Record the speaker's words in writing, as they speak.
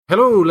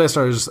Hello,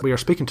 listeners. We are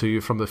speaking to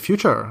you from the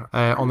future.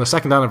 On the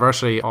second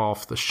anniversary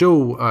of the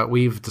show,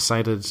 we've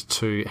decided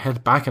to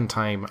head back in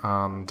time,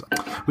 and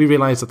we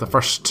realised that the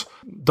first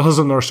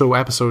dozen or so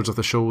episodes of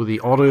the show, the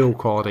audio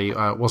quality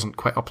wasn't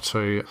quite up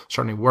to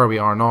certainly where we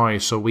are now.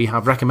 So we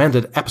have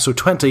recommended episode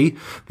 20,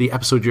 the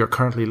episode you're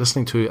currently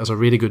listening to, as a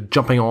really good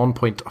jumping on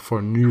point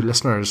for new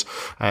listeners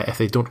if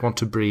they don't want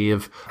to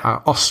brave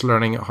us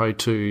learning how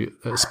to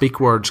speak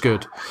words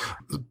good.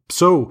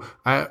 So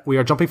we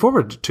are jumping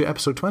forward to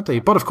episode 20.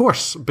 But of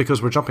course,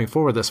 because we're jumping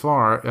forward this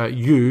far,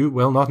 you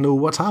will not know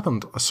what's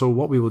happened. So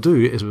what we will do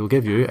is we will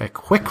give you a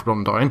quick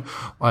rundown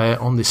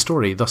on the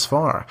story thus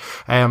far.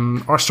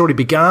 Our story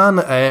began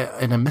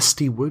in a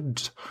misty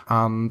wood,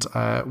 and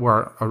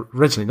where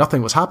originally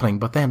nothing was happening,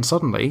 but then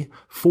suddenly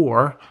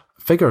 4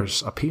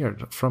 figures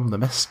appeared from the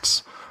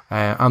mists.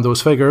 And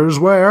those figures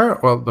were,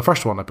 well, the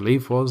first one, I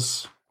believe,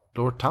 was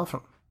Lord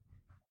Talfryn.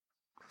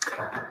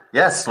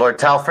 Yes, Lord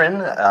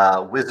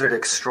Talfryn, wizard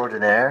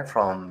extraordinaire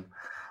from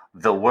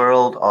the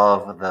world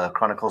of the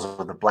Chronicles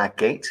of the Black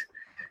Gate.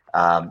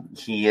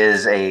 He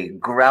is a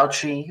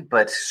grouchy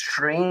but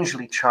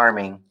strangely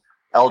charming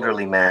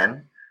elderly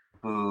man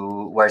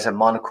who wears a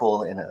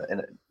monocle in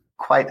a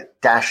quite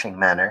dashing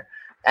manner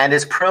and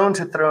is prone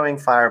to throwing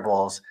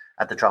fireballs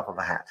at the drop of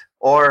a hat,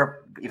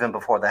 or even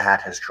before the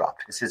hat has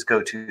dropped. It's his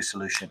go-to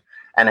solution,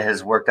 and it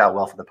has worked out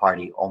well for the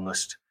party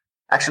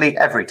actually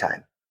every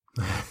time.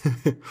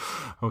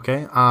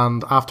 Okay,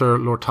 and after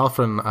Lord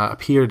Talfryn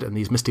appeared in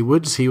these misty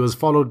woods, he was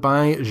followed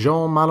by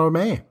Jean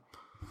Mallarmé.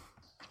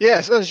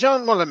 Yes,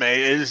 Jean Mallarmé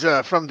is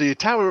from the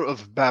Tower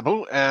of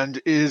Babel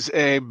and is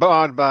a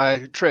bard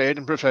by trade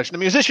and profession, a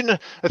musician,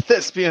 a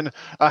thespian,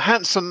 a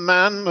handsome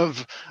man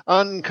of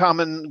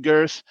uncommon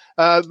girth,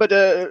 but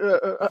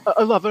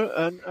a lover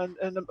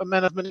and a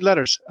man of many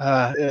letters.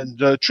 And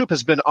the troupe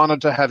has been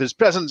honored to have his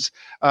presence,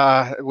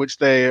 which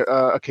they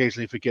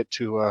occasionally forget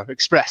to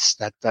express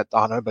that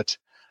honor, but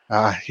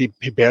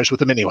he bears with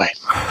them anyway.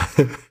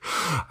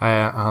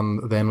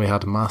 And then we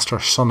had Master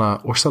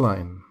Sunna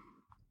Ursuline.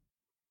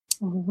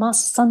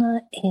 Master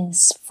Sunna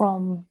is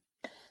from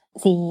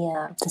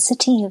the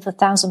city of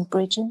 1,000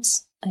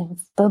 bridges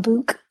of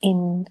Burbuk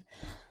in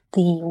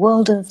the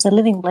World of the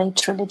Living Blade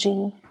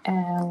trilogy,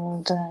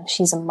 and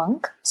she's a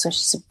monk, so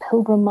she's a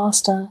pilgrim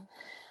master,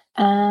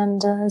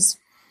 and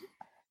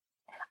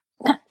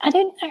I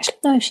don't actually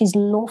know if she's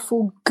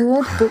lawful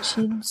good, but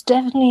she's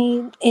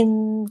definitely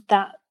in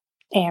that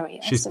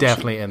area. She's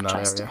definitely in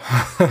that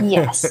area.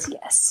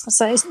 Yes.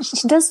 So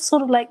she does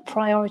sort of like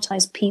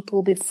prioritize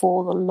people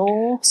before the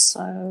law.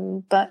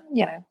 So, but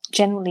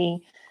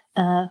generally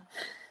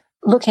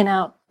looking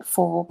out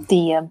for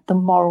the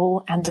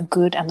moral and the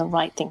good and the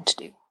right thing to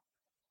do.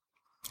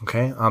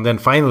 Okay, and then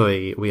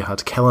finally we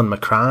had Kellin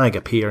McCragg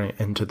appearing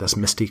into this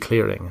misty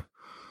clearing.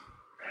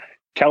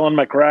 Kellin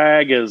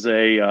McCragg is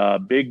a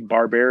big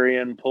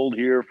barbarian pulled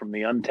here from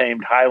the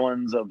untamed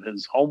highlands of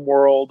his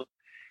homeworld.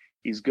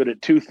 He's good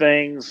at 2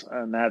 things,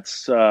 and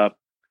that's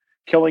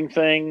killing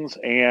things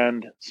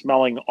and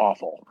smelling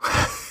awful.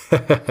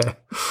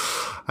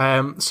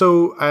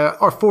 So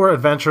our 4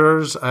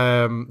 adventurers,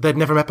 they'd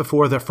never met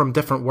before. They're from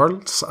different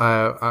worlds,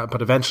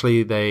 but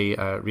eventually they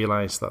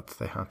realised that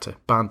they had to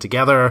band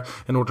together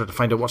in order to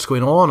find out what's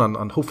going on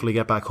and hopefully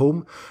get back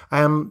home.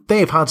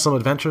 They've had some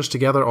adventures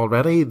together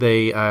already.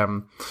 They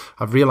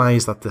have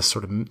realised that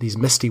these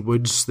misty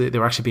woods, they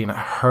were actually being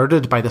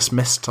herded by this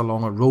mist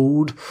along a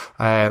road.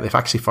 They've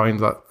actually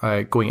found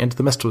that going into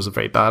the mist was a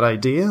very bad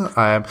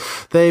idea.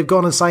 They've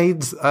gone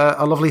inside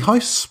a lovely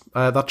house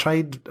that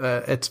tried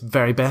its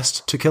very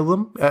best to kill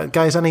them.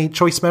 Guys, any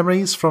choice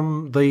memories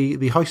from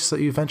the house that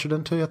you ventured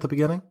into at the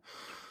beginning?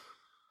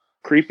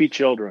 Creepy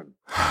children.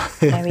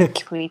 Very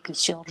creepy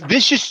children.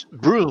 Vicious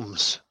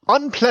brooms.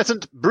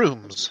 Unpleasant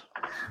brooms.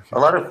 A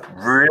lot of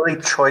really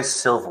choice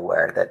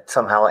silverware that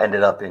somehow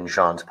ended up in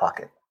Jean's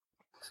pocket.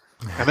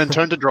 And then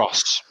turned to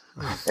dross.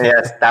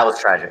 Yes, that was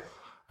tragic.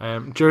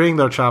 During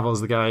their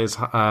travels,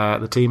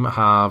 the team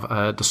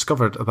have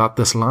discovered that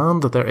this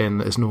land that they're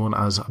in is known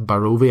as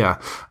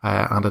Barovia,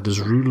 and it is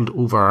ruled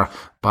over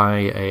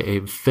by a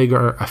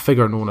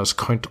figure known as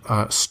Count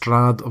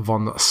Strad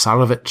von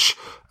Sarovich,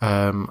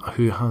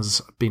 who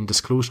has been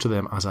disclosed to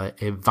them as a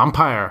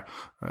vampire.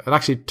 It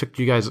actually took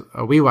you guys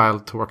a wee while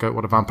to work out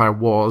what a vampire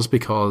was,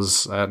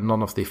 because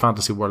none of the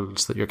fantasy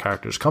worlds that your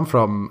characters come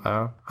from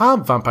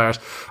have vampires.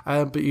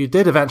 But you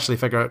did eventually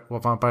figure out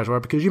what vampires were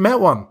because you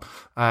met one.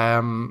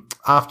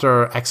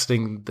 After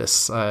exiting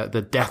this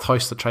the death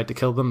house that tried to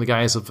kill them, the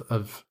guys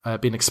have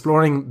been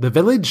exploring the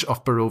village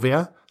of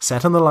Barovia,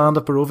 set in the land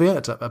of Barovia.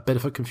 It's a bit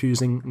of a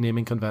confusing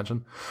naming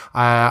convention.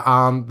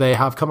 And they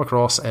have come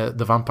across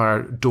the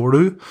vampire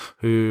Doru,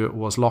 who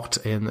was locked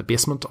in the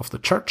basement of the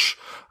church.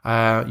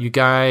 You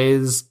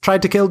guys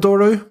tried to kill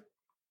Doru.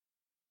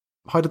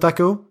 How did that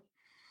go?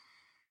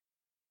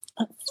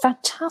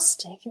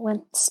 Fantastic. It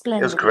went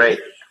splendid. It was great.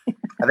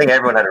 I think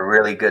everyone had a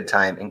really good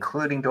time,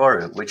 including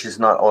Doru, which is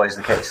not always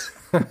the case.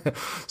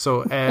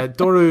 So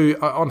Doru,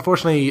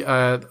 unfortunately,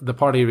 the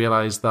party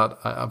realised that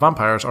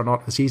vampires are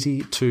not as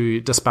easy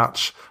to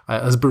dispatch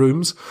as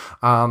brooms,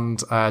 and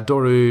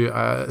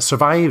Doru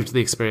survived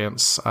the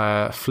experience,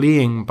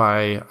 fleeing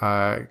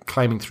by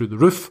climbing through the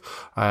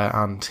roof,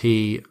 and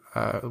he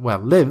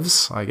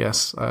lives, I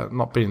guess,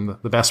 not being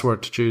the best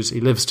word to choose.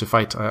 He lives to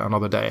fight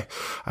another day.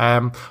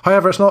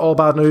 However, it's not all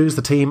bad news.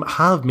 The team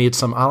have made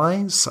some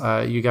allies.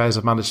 You guys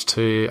have managed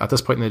to, at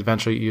this point in the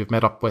adventure, you've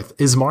met up with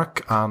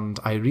Ismark and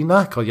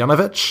Irina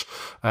Kolyanovich.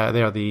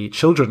 They are the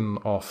children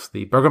of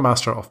the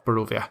Burgomaster of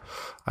Barovia.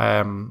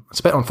 It's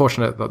a bit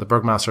unfortunate that the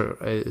Burgomaster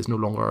is no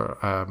longer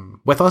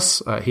with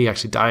us. He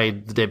actually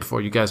died the day before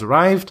you guys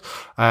arrived,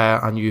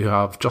 and you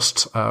have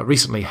just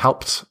recently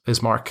helped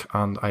Ismark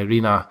and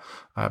Irina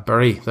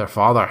bury their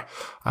father.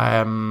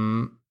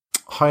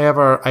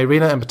 However,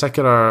 Irina in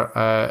particular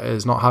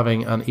is not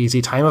having an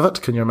easy time of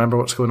it. Can you remember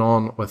what's going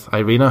on with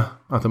Irina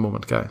at the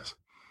moment, guys?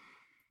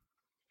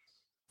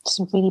 It's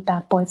a really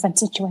bad boyfriend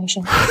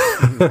situation.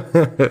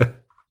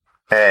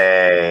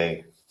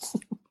 Hey.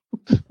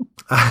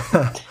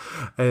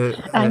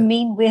 I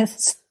mean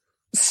with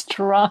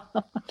Strahd.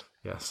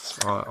 Yes,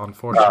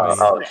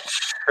 unfortunately.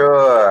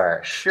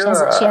 Sure. She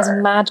has a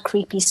mad,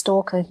 creepy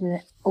stalker who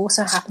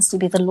also happens to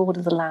be the Lord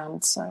of the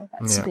Land, so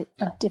that's a bit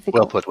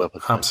difficult. Well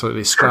put.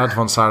 Absolutely. Strahd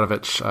von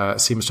Sarovich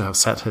seems to have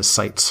set his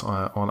sights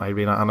on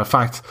Irina, and in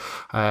fact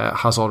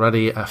has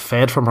already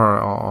fed from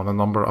her on a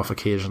number of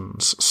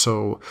occasions.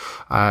 So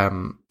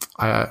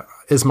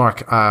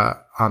Ismark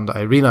and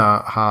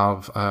Irina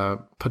have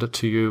put it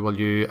to you, will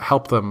you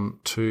help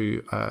them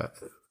to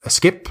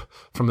escape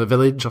from the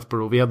village of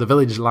Barovia? The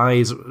village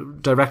lies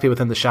directly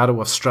within the shadow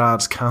of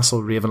Strahd's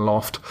castle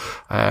Ravenloft,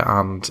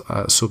 and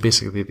so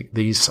basically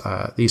these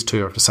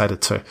two have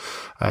decided to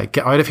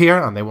get out of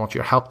here, and they want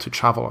your help to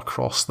travel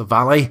across the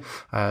valley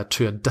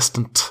to a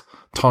distant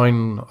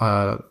town,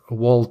 a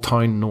walled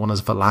town known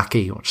as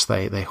Vallaki, which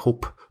they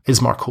hope,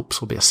 Ismark hopes,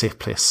 will be a safe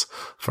place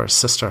for his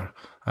sister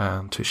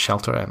to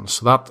shelter in.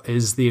 So that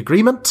is the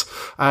agreement.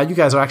 You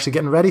guys are actually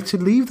getting ready to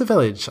leave the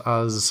village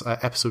as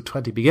episode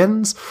 20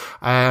 begins.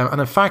 And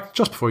in fact,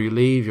 just before you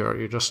leave,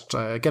 you're just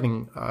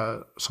getting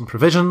some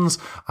provisions,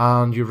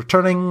 and you're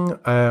returning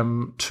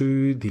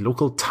to the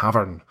local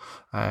tavern,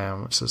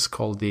 which is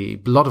called the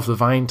Blood of the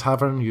Vine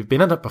Tavern. You've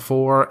been in it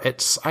before.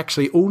 It's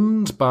actually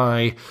owned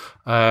by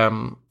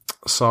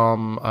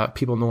some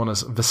people known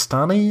as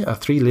Vistani,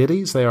 3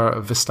 ladies. They are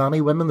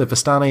Vistani women. The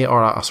Vistani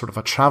are a sort of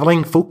a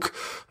travelling folk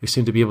who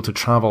seem to be able to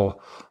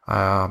travel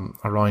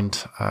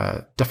around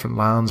different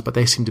lands, but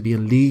they seem to be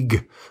in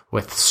league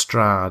with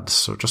Strahd.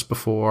 So just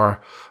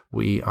before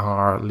we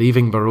are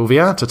leaving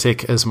Barovia to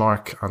take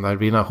Ismark and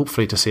Irina,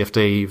 hopefully to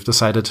safety, you've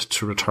decided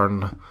to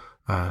return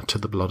to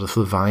the Blood of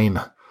the Vine.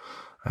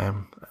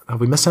 Have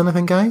we missed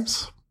anything,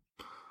 guys?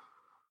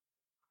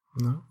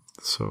 No?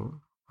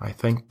 So I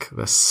think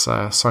this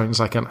sounds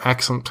like an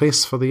excellent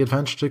place for the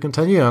adventure to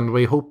continue, and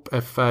we hope,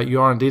 if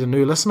you are indeed a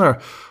new listener,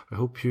 we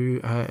hope you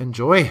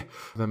enjoy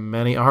the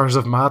many hours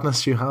of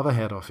madness you have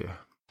ahead of you.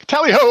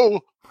 Tally-ho!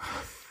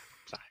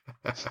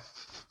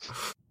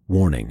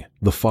 Warning,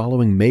 the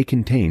following may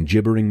contain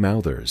gibbering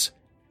mouthers.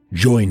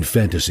 Join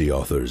fantasy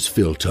authors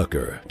Phil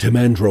Tucker,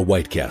 Timandra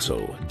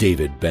Whitecastle,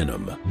 David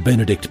Benham,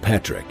 Benedict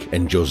Patrick,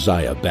 and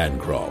Josiah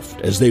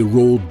Bancroft as they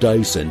roll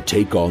dice and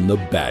take on the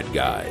bad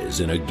guys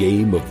in a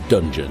game of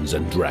Dungeons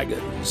and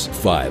Dragons.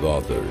 5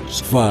 authors,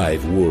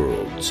 5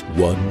 worlds,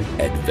 1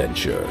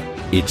 adventure.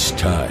 It's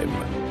time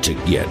to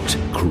get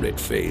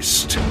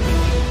crit-faced.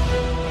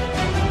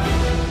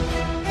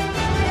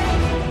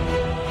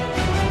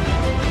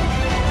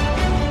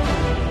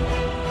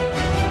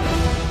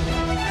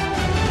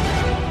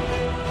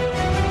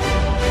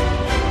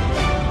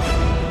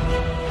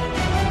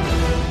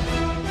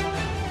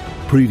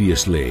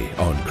 Previously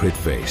on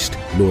Crit-Faced,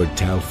 Lord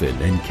Talfryn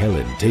and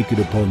Kellin take it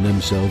upon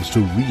themselves to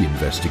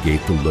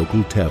reinvestigate the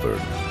local tavern,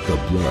 the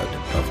Blood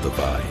of the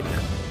Vine.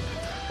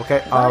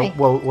 Okay,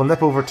 we'll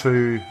nip over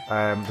to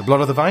the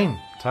Blood of the Vine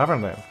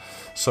Tavern then.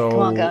 So, come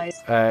on,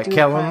 guys.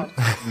 Kellin,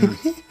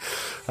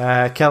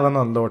 Kellin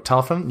and Lord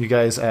Talfryn, you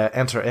guys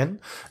enter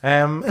in.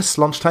 It's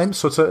lunchtime,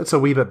 so it's a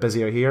wee bit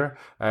busier here.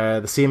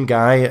 The same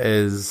guy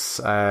is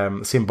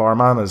the same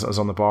barman is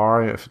on the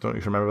bar. If you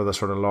remember, the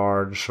sort of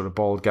large, sort of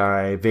bald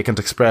guy, vacant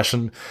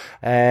expression.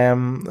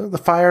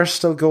 The fire's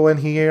still going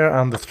here,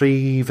 and the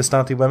 3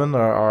 Vistanti women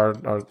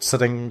are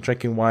sitting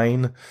drinking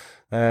wine.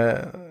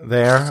 There.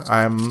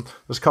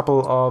 There's a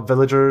couple of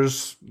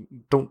villagers,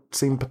 don't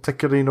seem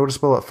particularly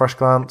noticeable at first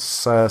glance,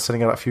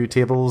 sitting at a few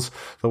tables.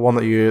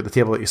 The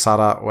table that you sat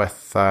at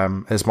with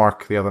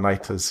Ismark the other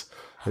night is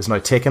now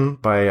taken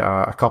by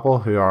a couple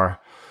who are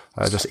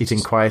just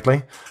eating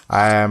quietly.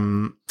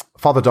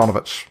 Father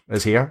Donovich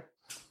is here.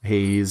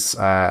 He's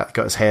got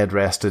his head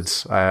rested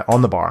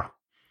on the bar.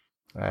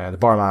 The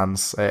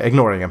barman's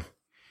ignoring him.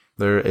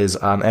 There is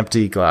an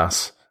empty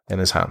glass in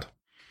his hand.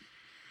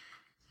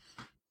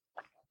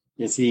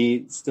 Is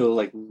he still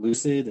like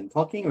lucid and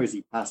talking, or is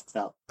he passed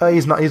out?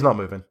 He's not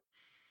moving.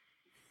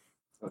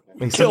 Okay.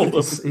 He's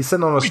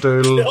sitting on a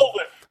stool.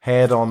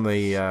 head on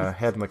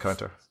the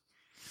counter.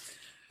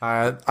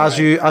 As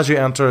you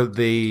enter,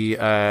 the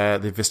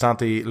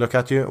Vistanti look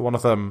at you. One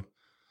of them,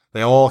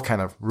 they all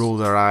kind of roll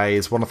their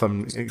eyes. One of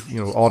them,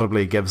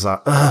 audibly gives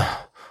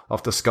a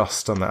of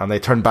disgust, and they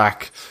turn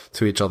back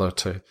to each other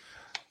to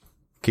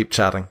keep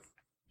chatting.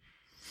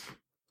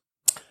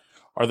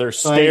 Are there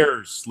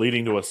stairs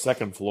leading to a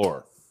second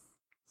floor?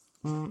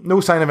 No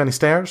sign of any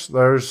stairs.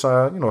 There's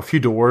a few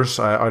doors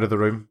out of the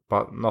room,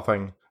 but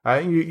nothing.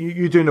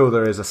 You do know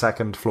there is a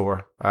second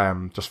floor,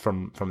 just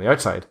from the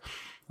outside.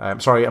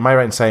 Sorry, am I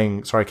right in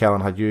saying? Sorry,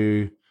 Kellin, had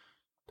you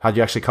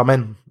actually come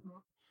in?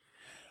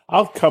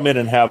 I'll come in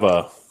and have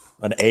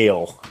an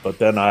ale, but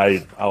then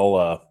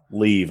I'll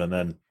leave and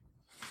then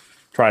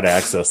try to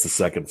access the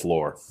second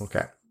floor.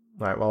 Okay.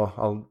 Right.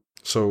 Well,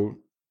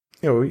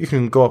 you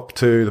can go up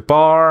to the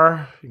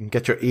bar. You can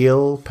get your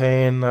ale,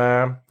 paying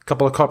a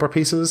couple of copper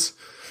pieces,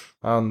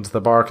 and the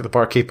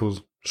barkeep will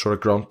sort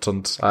of grunt,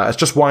 and it's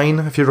just wine,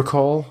 if you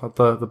recall, at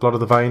the Blood of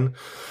the Vine.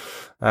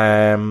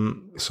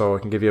 So I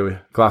can give you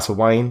a glass of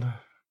wine.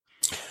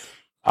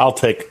 I'll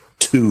take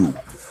 2.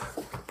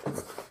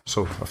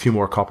 So a few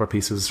more copper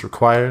pieces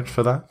required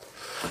for that.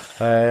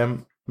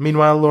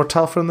 Meanwhile, Lord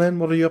Talfryn, then,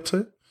 what are you up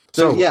to?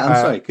 So yeah, I'm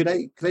sorry. Could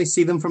I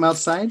see them from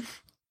outside?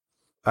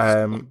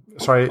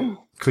 Sorry,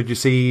 could you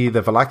see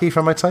the Vallaki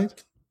from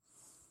outside?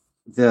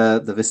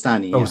 The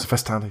Vistani. Oh, it's the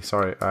Vistani.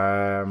 Sorry.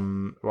 Are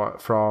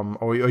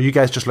you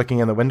guys just looking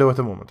in the window at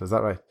the moment? Is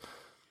that right?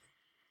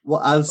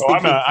 Well, I was I'm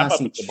thinking up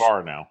casting. at the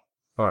bar now.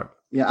 All right.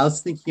 Yeah, I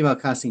was thinking about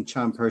casting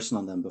Charm Person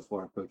on them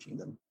before approaching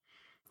them.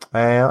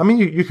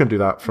 You can do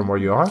that from where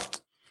you are.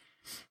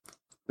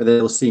 But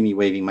they'll see me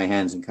waving my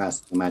hands and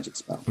casting a magic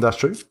spell. That's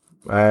true.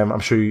 I'm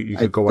sure you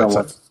could go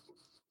outside.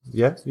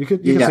 Yeah, you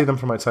can see them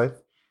from outside.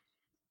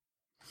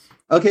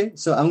 Okay,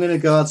 so I'm going to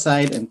go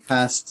outside and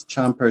cast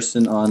Charm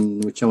Person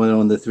on whichever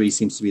one of the 3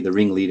 seems to be the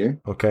ringleader.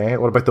 Okay,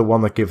 what about the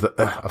one that gave the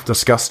of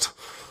disgust?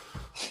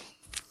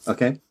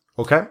 Okay.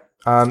 Okay,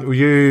 and will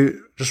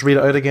you just read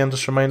it out again?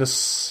 Just remind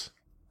us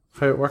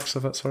how it works,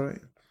 if that's all right.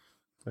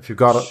 If you've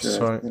got it, Sure.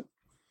 sorry.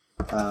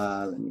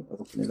 Let me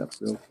open it up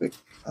real quick.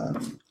 I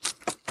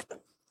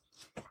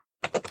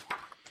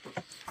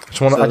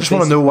just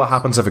want to know what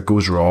happens if it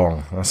goes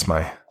wrong. That's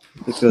my...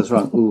 It goes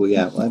wrong. Ooh,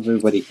 yeah. Well,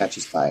 everybody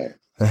catches fire.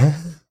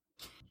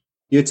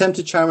 You attempt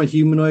to charm a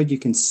humanoid you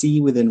can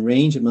see within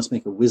range. It must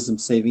make a wisdom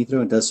saving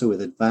throw and does so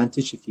with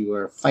advantage if you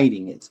are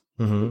fighting it.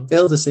 Mm-hmm. If it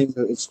fails the saving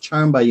throw, it's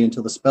charmed by you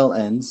until the spell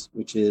ends,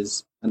 which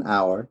is an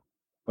hour,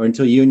 or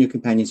until you and your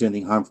companions do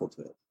anything harmful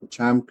to it. The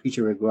charmed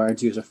creature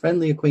regards you as a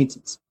friendly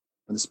acquaintance.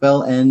 When the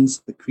spell ends,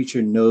 the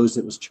creature knows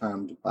it was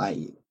charmed by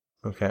you.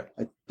 Okay.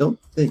 I don't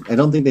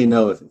think they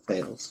know if it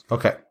fails.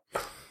 Okay.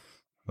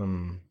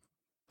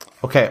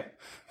 Okay.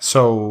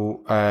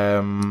 So,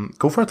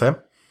 go for it then.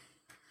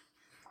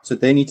 So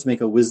they need to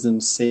make a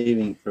wisdom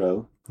saving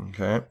throw.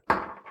 Okay.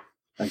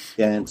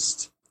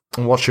 Against...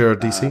 And what's your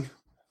DC?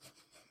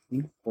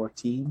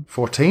 14.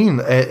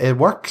 14. It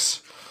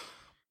works.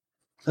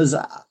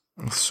 Huzzah.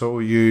 So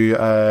you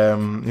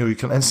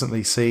can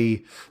instantly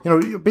see,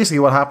 basically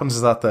what happens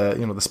is that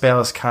the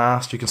spell is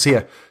cast. You can see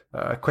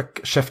a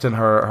quick shift in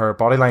her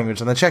body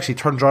language, and then she actually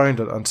turns around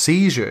and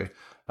sees you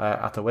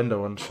at the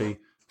window, and she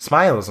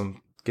smiles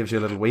and gives you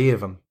a little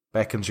wave and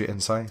beckons you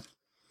inside.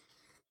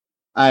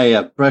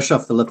 I brush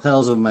off the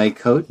lapels of my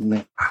coat and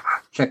I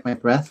check my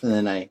breath, and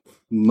then I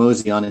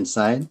mosey on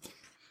inside,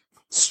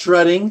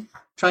 strutting,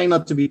 trying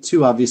not to be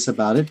too obvious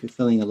about it, but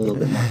feeling a little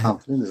bit more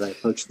confident as I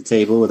approach the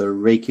table with a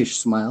rakish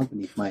smile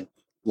beneath my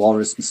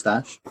walrus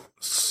mustache.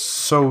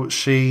 So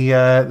she,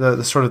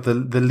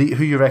 the lead,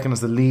 who you reckon is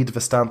the lead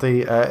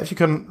Vistanti, if you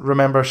can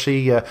remember,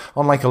 she,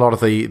 unlike a lot of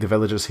the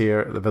villagers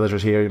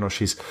here,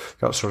 she's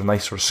got sort of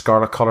nice sort of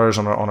scarlet colours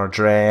on her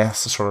dress,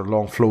 sort of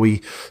long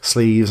flowy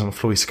sleeves and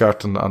flowy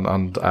skirt, and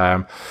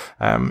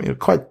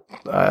quite,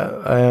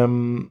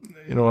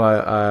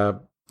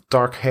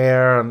 dark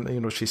hair,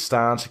 and she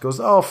stands. She goes,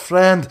 "Oh,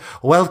 friend,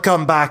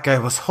 welcome back. I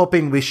was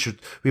hoping we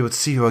would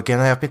see you again.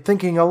 I have been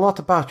thinking a lot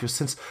about you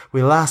since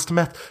we last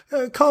met.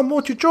 Come,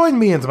 won't you join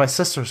me and my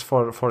sisters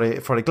for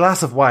a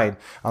glass of wine?"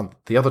 And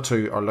the other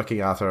 2 are looking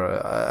at her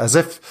as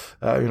if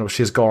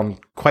she's gone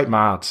quite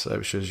mad.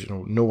 She's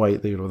no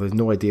idea. There's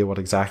no idea what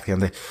exactly.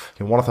 And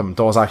one of them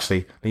does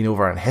actually lean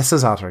over and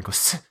hisses at her and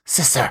goes,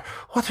 "Sister,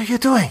 what are you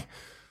doing?"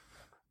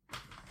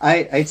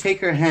 I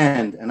take her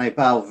hand and I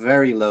bow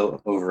very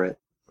low over it.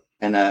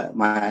 And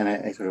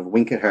I sort of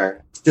wink at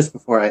her just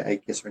before I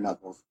kiss her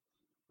knuckles.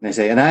 And I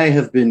say, "And I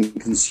have been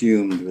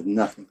consumed with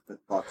nothing but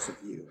thoughts of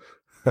you.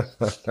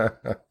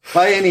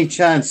 By any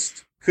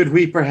chance, could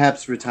we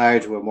perhaps retire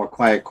to a more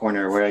quiet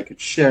corner where I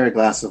could share a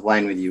glass of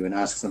wine with you and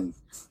ask some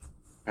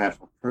perhaps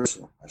more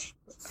personal questions?"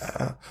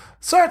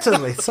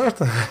 Certainly.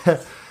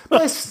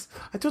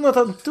 I do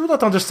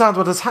not understand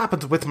what has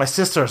happened with my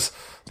sisters.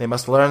 They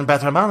must learn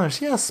better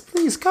manners. Yes,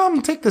 please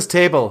come, take this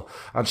table.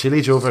 And she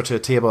leads you over to a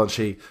table, and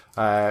she,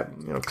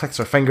 clicks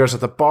her fingers at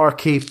the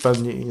barkeep,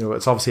 and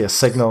it's obviously a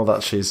signal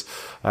that she's,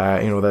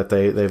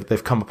 that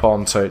they've come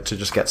upon to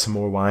just get some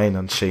more wine.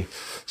 And she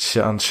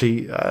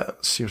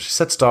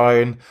sits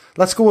down,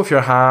 lets go of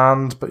your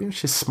hand, but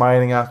she's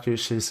smiling at you.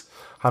 She's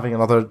having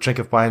another drink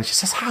of wine. She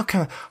says, How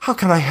can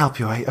I help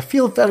you? I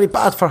feel very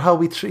bad for how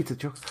we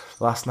treated you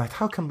last night.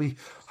 How can we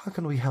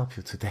help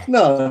you today?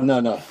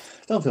 No.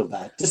 Don't feel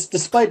bad.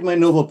 Despite my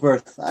noble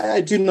birth, I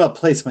do not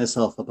place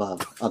myself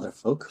above other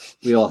folk.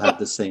 We all have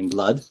the same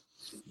blood.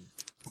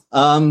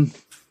 But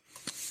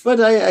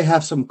I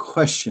have some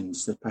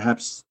questions that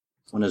perhaps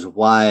one is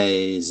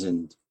wise,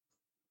 and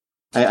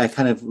I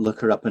kind of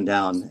look her up and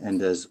down,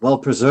 and as well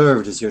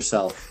preserved as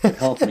yourself could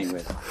help me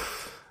with.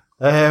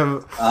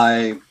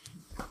 I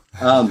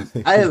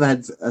have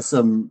had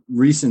some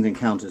recent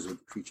encounters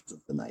with creatures of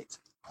the night.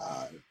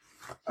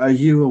 Are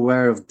you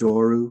aware of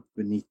Doru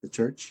beneath the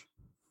church?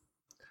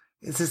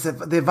 Is this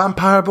the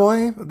vampire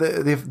boy?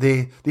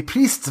 The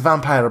priest's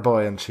vampire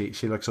boy? And she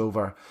looks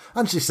over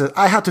and she says,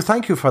 I had to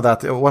thank you for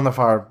that. One of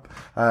our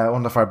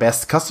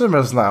best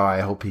customers now. I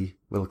hope he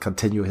will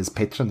continue his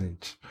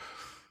patronage.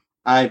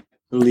 I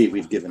believe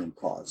we've given him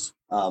cause.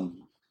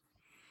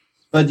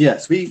 But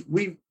yes, we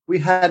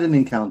had an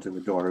encounter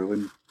with Doru,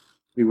 and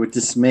we were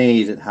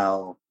dismayed at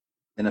how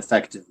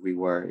ineffective we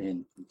were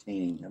in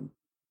containing him.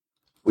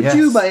 Would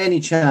you, by any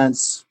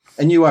chance,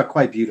 and you are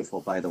quite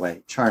beautiful, by the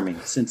way, charming,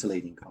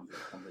 scintillating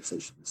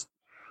conversations,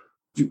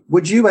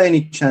 would you, by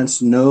any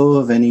chance, know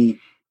of any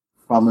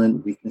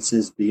prominent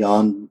weaknesses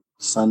beyond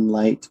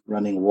sunlight,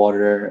 running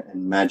water,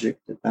 and magic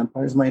that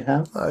vampires might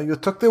have? You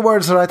took the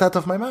words right out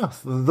of my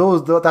mouth.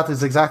 That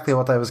is exactly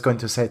what I was going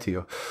to say to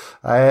you.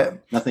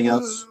 Nothing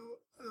else?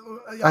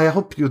 I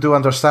hope you do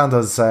understand,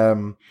 as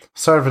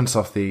servants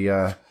of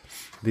the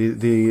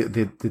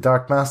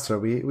Dark Master,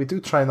 we do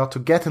try not to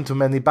get into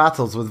many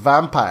battles with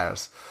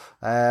vampires.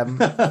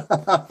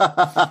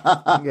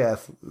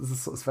 Yes,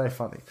 it's very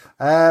funny.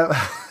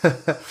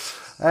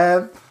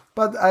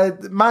 But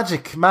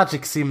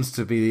magic seems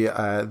to be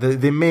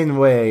the main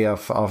way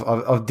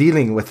of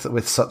dealing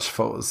with such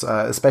foes,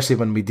 especially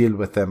when we deal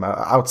with them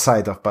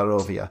outside of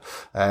Barovia.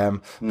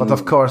 But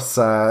of course,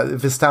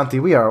 Vistanti,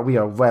 we are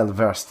well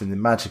versed in the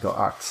magical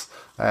arts.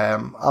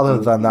 Other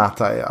than that,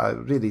 I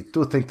really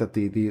do think that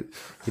the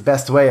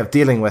best way of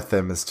dealing with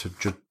them is to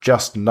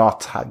just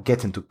not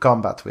get into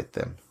combat with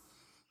them.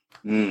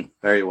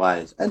 Very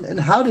wise.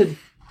 And how did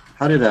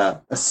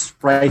a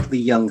sprightly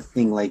young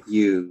thing like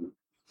you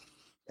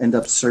end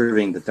up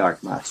serving the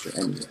Dark Master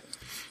anyway?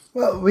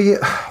 Well, the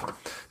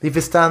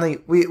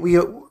Vistani,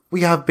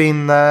 we have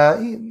been.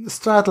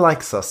 Strahd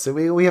likes us.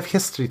 We have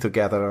history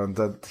together, and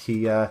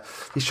he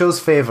shows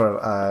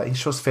favor. He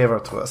shows favor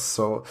to us.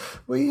 So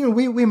we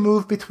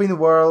move between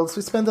worlds.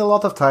 We spend a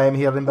lot of time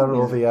here in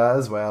Barovia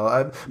as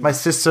well. My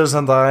sisters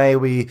and I,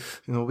 we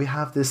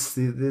have this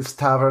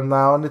tavern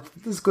now, and it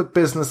is good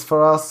business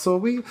for us. So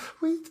we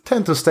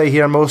tend to stay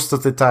here most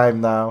of the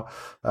time now.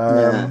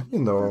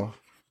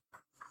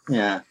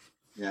 Yeah.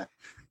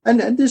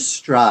 And this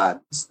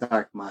Strahd, this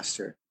Dark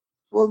Master,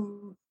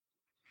 well,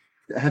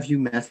 have you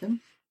met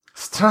him?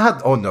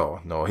 Strahd? Oh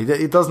no, he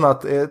does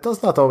not. It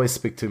does not always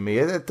speak to me.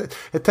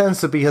 It tends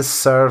to be his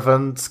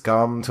servants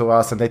come to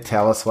us and they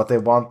tell us what they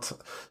want.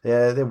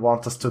 They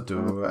want us to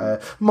do.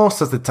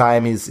 Most of the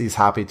time, he's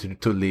happy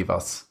to leave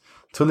us.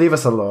 To leave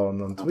us alone,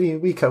 and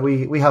we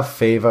have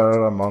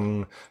favor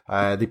among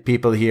the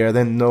people here.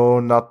 They know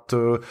not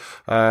to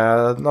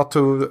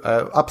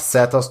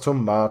upset us too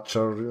much,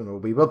 or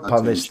we will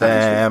punish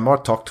them or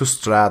talk to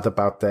Strahd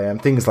about them,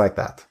 things like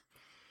that.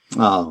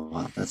 Oh,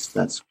 wow,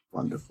 that's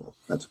wonderful.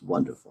 That's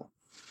wonderful.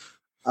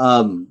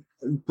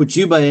 Would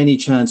you, by any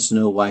chance,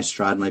 know why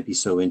Strahd might be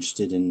so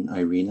interested in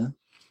Irina?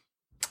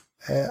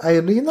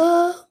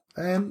 Irina?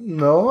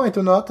 No, I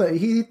do not.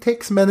 He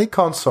takes many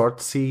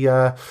consorts.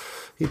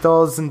 He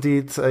does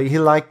indeed. He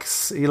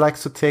likes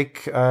to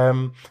take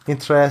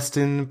interest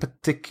in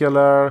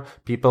particular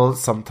people.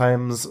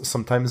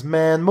 Sometimes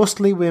men,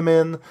 mostly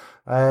women.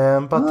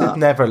 But it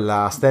never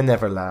lasts. They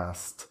never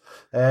last.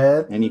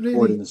 Any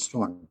port in the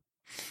storm.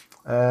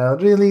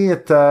 Really,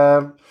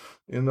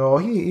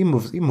 he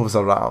moves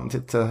around.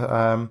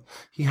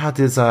 He had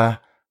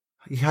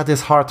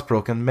his heart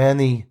broken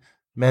many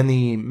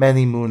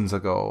moons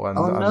ago,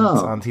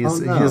 and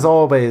he's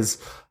always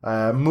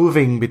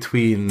moving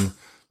between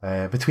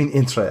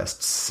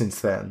interests since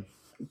then.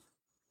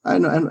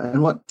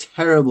 And what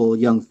terrible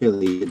young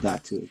filly did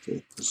that to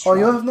Oh,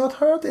 you have not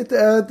heard? It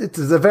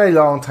is a very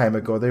long time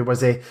ago. There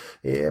was a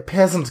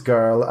peasant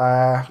girl.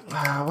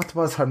 What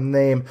was her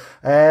name?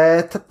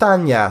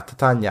 Titania.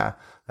 Titania,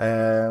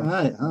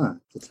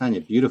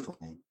 beautiful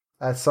name.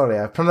 Sorry,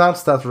 I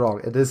pronounced that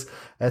wrong. It is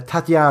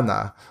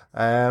Tatiana.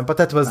 But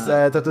that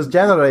was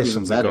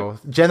generations ago.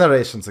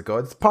 Generations ago.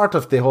 It's part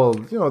of the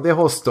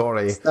whole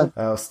story of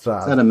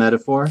Strahd. Is that a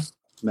metaphor?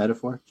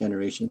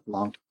 Generation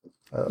long.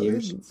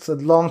 Years? It's a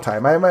long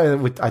time.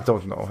 I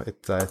don't know.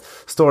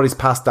 Stories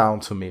passed down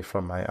to me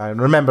from I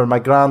remember my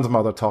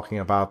grandmother talking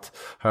about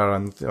her,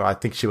 and I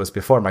think she was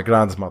before my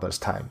grandmother's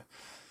time.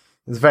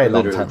 It's a very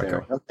long time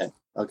ago.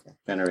 Okay,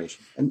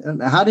 generation.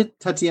 And how did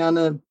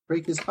Tatiana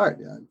break his heart?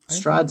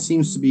 Strahd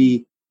seems to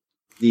be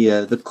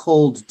the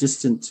cold,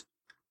 distant,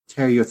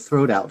 tear your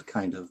throat out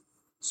kind of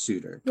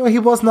suitor. No, he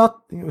was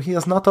not. He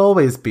has not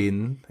always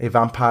been a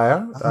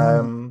vampire.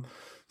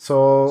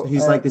 So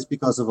he's like this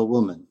because of a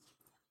woman.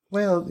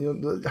 Well,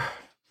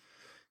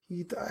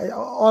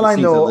 all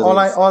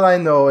I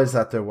know is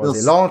that there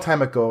was a long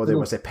time ago. There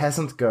was a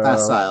peasant girl.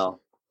 Facile.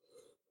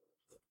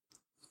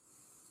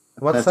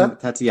 What's that?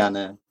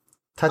 Tatiana.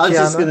 I was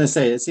just gonna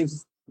say. It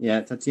seems.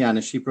 Yeah,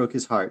 Tatiana. She broke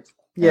his heart.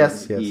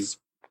 Yes. He's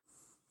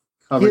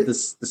covered the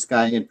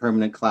sky in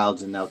permanent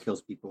clouds and now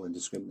kills people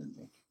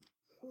indiscriminately.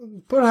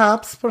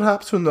 Perhaps.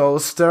 Who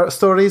knows?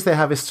 Stories, they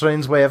have a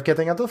strange way of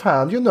getting out of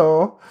hand.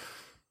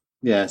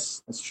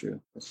 Yes, that's true.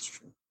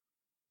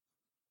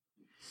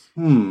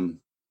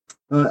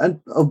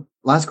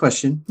 Last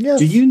question. Yes.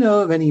 Do you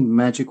know of any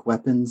magic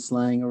weapons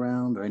lying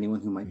around, or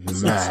anyone who might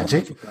possess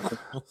magic?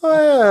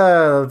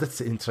 Well,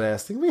 that's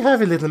interesting. We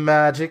have a little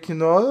magic,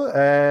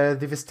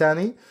 the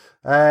Vistani.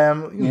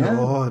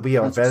 We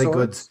are very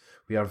good.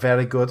 We are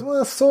very good.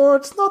 Well,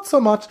 swords, not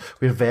so much.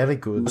 We're very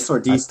good.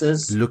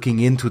 Swordistas? Looking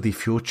into the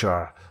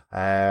future.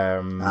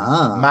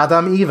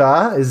 Madame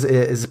Eva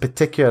is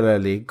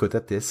particularly good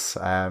at this.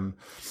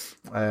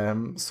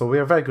 So we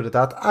are very good at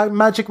that.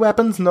 Magic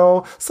weapons,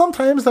 no.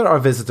 Sometimes there are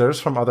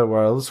visitors from other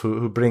worlds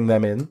who bring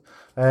them in.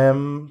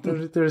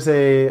 There's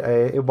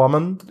a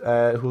woman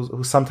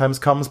who sometimes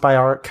comes by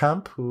our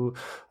camp, who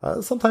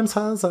sometimes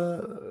has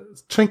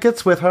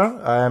trinkets with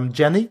her.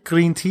 Jenny,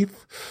 green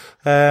teeth.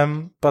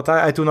 But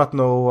I do not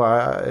know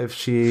if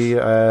she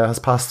has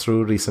passed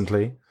through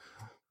recently.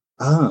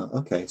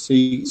 Okay. So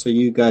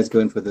you guys go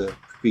in for the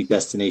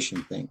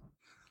predestination thing.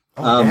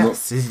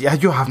 Yes.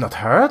 You have not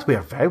heard? We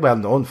are very well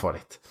known for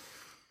it.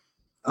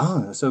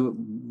 So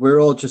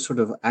we're all just sort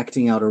of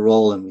acting out a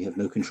role and we have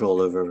no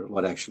control over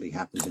what actually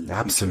happens in the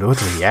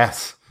Absolutely, future.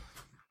 Yes.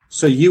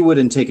 So you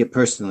wouldn't take it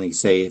personally,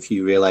 say, if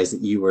you realized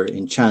that you were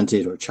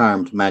enchanted or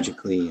charmed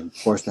magically and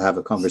forced to have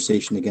a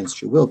conversation against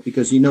your will,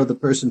 because the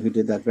person who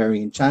did that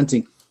very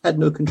enchanting had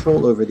no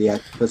control over the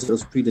act because it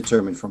was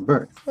predetermined from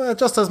birth. Well,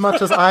 just as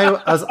much as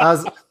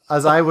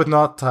I would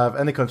not have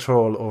any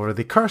control over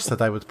the curse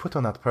that I would put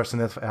on that person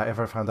if I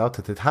ever found out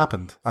that it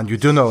happened. And you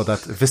do know that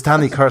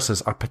Vistani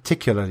curses are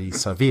particularly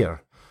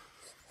severe.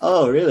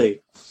 Oh,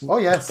 really? Oh,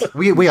 yes.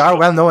 We are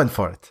well known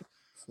for it.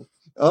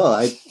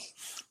 Oh,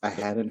 I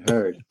hadn't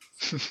heard.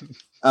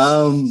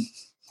 I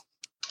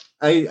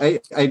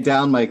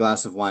down my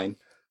glass of wine.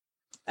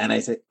 And I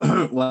say,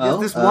 well,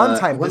 this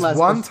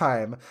one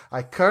time,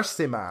 I cursed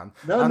the man.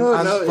 No,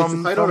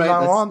 from quite all right.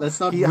 now on, let's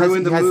not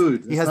ruin the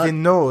mood. He has the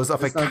nose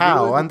of a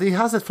cow, and he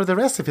has it for the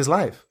rest of his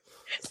life.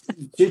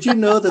 Did you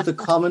know that the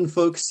common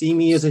folk see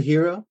me as a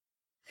hero?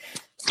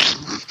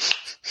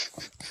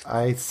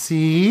 I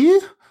see.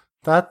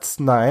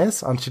 That's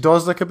nice. And she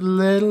does look a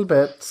little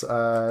bit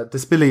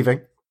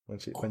disbelieving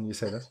when you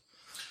say this.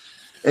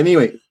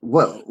 Anyway,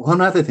 one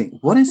other thing.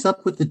 What is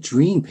up with the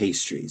dream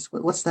pastries?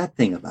 What's that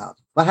thing about?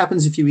 What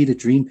happens if you eat a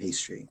dream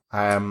pastry?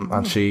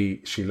 And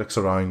she looks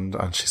around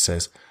and she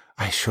says,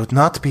 I should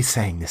not be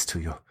saying this to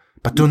you,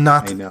 but do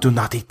not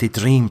eat the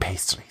dream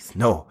pastries.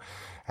 No.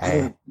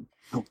 But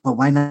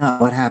why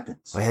not? What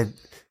happens? Well,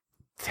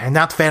 they're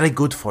not very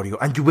good for you,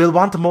 and you will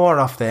want more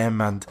of them.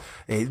 And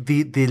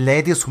the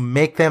ladies who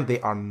make them, they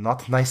are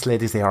not nice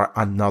ladies. They are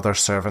another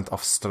servant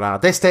of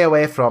Strahd. They stay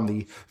away from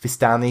the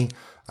Vistani.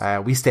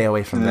 We stay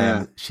away from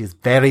them. She's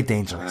very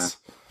dangerous.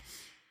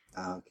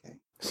 Okay.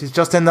 She's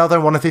just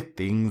another one of the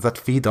things that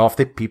feed off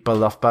the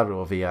people of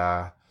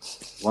Barovia.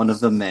 One of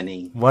the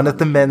many. One of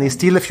the many.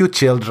 Steal a few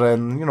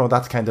children,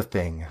 that kind of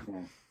thing. Yeah.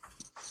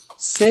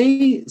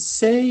 Say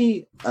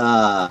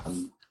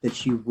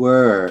that you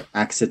were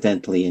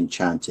accidentally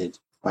enchanted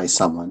by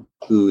someone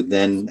who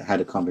then had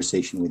a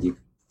conversation with you.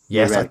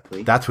 Yes,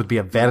 that would be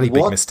a very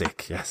big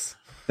mistake. Yes.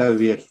 That would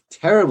be a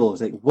terrible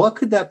mistake. What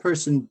could that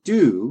person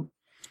do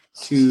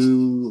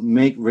to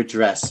make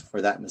redress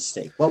for that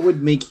mistake? What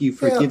would make you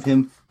forgive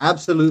him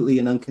absolutely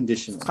and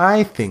unconditionally?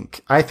 I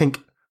think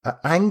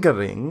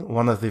angering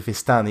one of the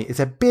Vistani is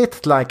a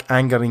bit like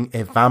angering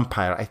a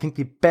vampire. I think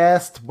the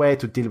best way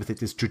to deal with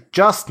it is to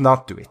just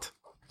not do it.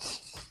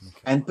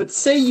 But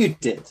say you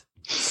did.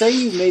 Say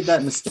you made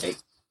that mistake.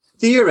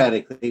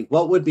 Theoretically,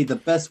 what would be the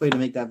best way to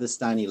make that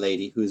Vistani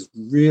lady, who is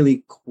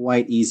really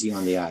quite easy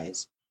on the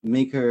eyes,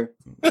 make her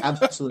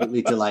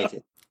absolutely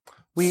delighted?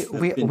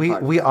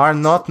 We are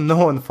not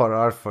known for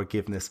our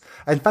forgiveness.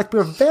 In fact,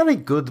 we're very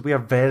good. We are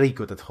very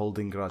good at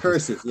holding grudges.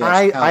 Curses,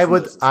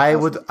 yes.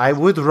 I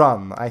would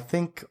run. I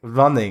think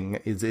running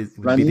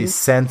would be the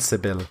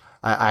sensible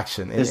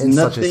action in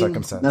such a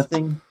circumstance.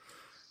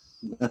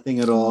 Nothing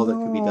at all that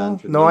could be done.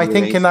 No, I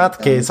think in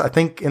that case,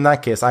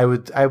 I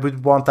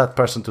would want that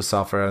person to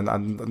suffer,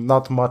 and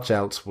not much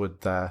else would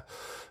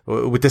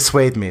would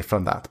dissuade me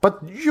from that. But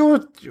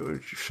you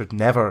should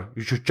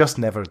just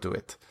never do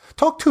it.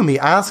 Talk to me.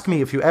 Ask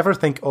me if you ever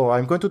think,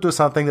 I'm going to do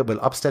something that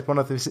will upset one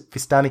of the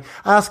Vistani.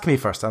 Ask me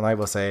first, and I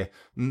will say,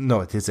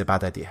 no, it is a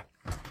bad idea.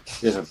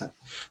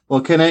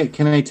 Well, can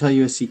I tell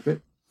you a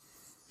secret?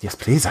 Yes,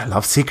 please. I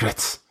love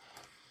secrets.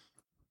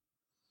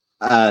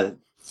 The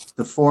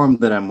form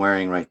that I'm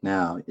wearing right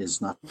now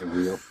is not the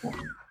real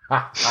form.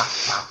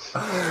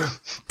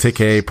 Take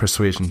a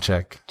persuasion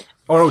check.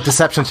 Oh, no,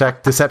 deception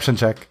check. Can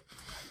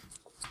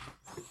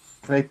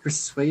I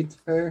persuade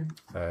her?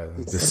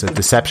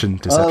 Deception.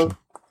 12?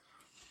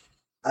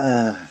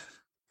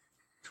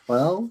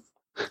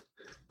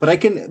 But I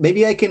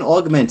can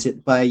augment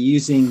it by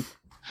using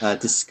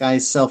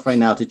disguise self right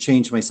now to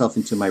change myself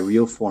into my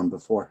real form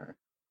before her.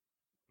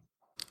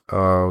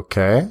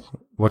 Okay.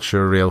 What's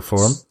your real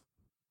form?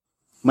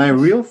 My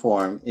real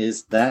form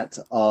is that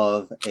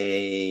of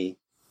a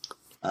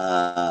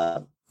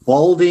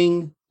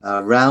balding,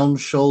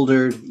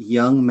 round-shouldered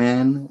young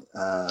man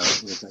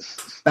with a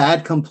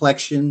bad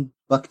complexion,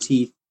 buck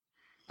teeth,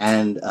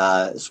 and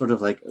sort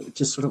of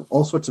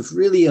all sorts of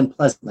really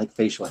unpleasant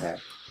facial hair.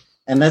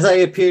 And as I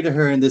appear to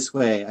her in this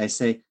way, I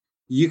say,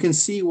 you can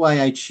see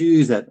why I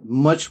choose that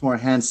much more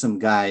handsome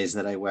guys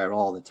that I wear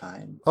all the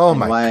time. Oh, and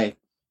my. Why,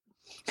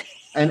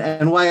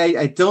 and why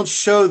I don't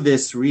show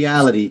this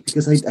reality,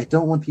 because I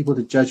don't want people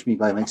to judge me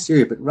by my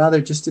exterior, but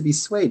rather just to be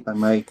swayed by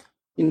my,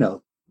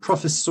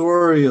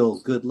 professorial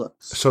good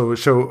looks. So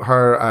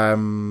her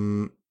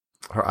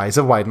eyes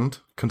have widened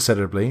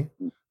considerably.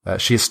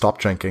 She has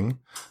stopped drinking.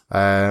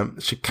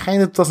 She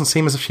kind of doesn't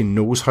seem as if she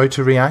knows how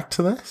to react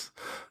to this.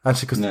 And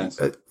she goes, Yes.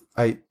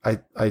 I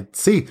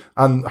see.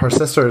 And her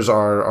sisters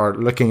are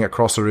looking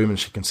across the room, and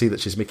she can see that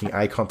she's making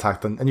eye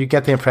contact. And you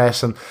get the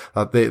impression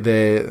that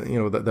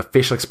the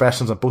facial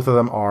expressions of both of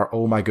them are,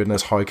 oh my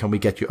goodness, how can we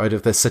get you out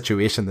of this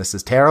situation? This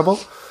is terrible.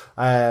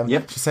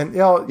 Yep. She's saying,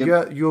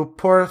 you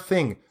poor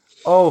thing.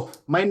 Oh,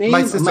 my name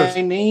is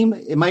Engelbert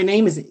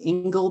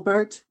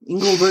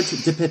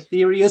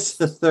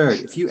Dipetherius III.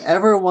 If you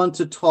ever want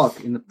to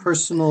talk in the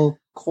personal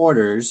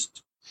quarters,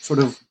 sort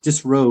of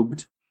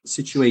disrobed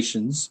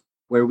situations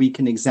where we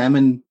can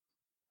examine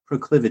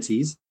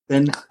proclivities,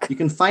 then you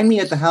can find me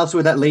at the house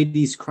where that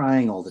lady's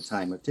crying all the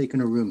time. I've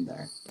taken a room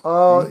there.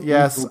 Oh,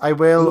 yes, I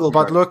will. Engelbert.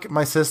 But look,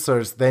 my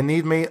sisters, they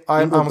need me.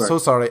 I'm so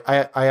sorry.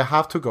 I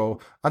have to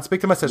go and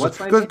speak to my sisters.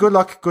 Good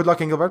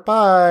luck, Engelbert.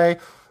 Bye.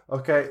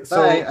 Okay, so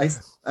bye.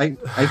 I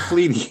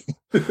flee.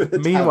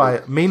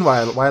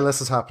 meanwhile, while this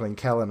is happening,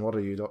 Kellin, what are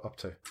you up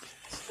to?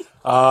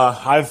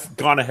 I've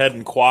gone ahead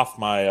and quaffed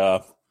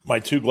my my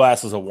 2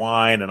 glasses of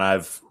wine, and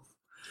I've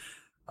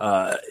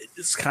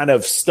just kind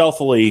of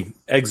stealthily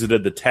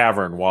exited the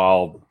tavern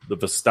while the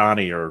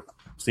Vistani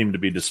seem to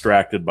be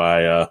distracted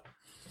by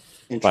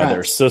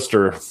their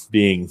sister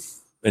being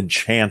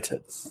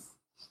enchanted.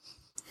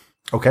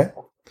 Okay,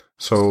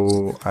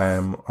 so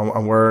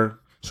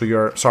So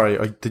you're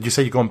sorry. Did you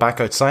say you're going back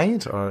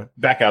outside or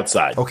back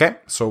outside? Okay.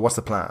 So what's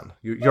the plan?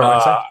 You're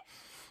outside.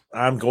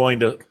 I'm going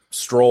to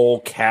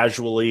stroll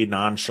casually,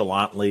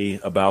 nonchalantly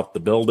about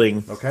the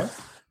building. Okay.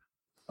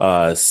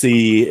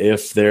 See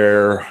if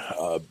there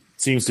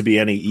seems to be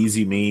any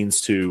easy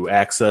means to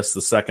access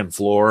the second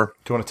floor.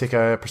 Do you want to take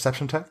a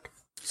perception check?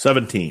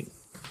 17.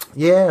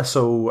 Yeah.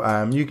 So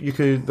you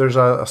could. There's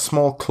a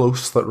small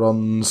close that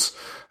runs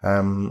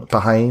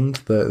behind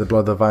the Blood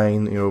of the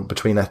Vine,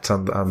 between it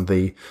and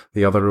the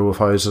other row of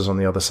houses on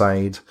the other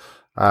side.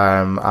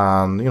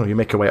 And you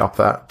make your way up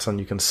that, and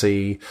you can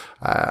see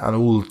an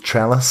old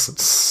trellis.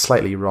 It's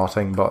slightly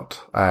rotting, but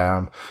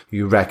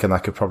you reckon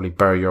that could probably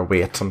bear your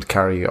weight and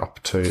carry you up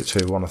to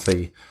one of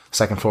the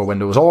second floor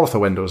windows. All of the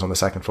windows on the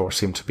second floor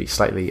seem to be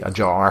slightly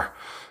ajar.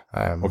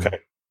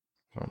 Okay.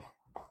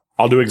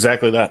 I'll do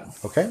exactly that.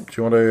 Okay. Do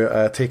you want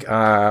to take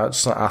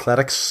just an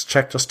athletics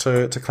check just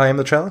to climb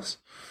the trellis?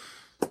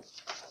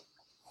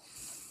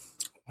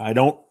 I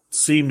don't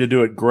seem to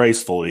do it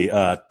gracefully.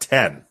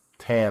 10.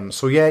 10.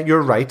 So yeah,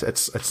 you're right.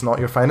 It's not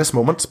your finest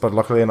moments, but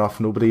luckily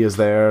enough, nobody is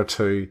there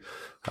to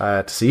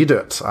see you do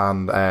it.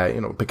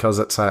 And because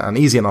it's an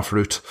easy enough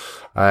route,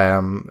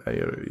 a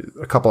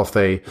couple of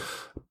the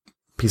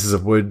pieces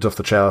of wood off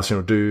the trellis,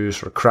 do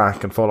sort of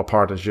crack and fall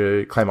apart as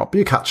you climb up.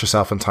 You catch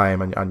yourself in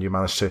time, and you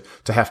manage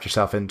to heft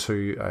yourself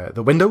into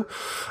the window.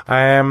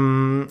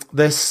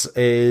 This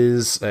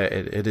is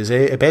it is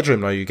a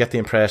bedroom now. You get the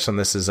impression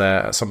this is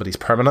somebody's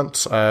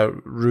permanent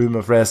room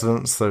of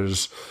residence.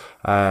 There's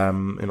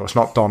it's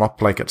not done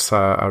up like it's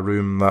a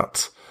room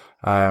that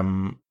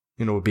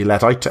would be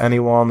let out to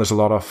anyone. There's a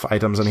lot of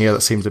items in here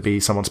that seem to be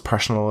someone's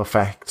personal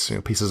effects,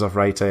 pieces of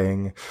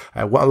writing,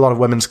 a lot of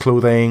women's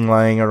clothing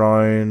lying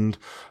around,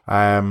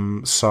 a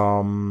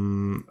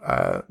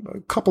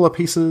couple of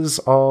pieces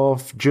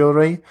of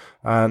jewellery,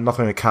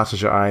 nothing that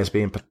catches your eye as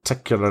being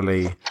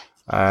particularly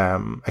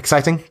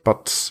exciting,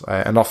 but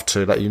enough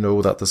to let you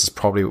know that this is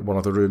probably one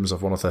of the rooms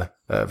of one of the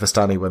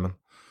Vistani women.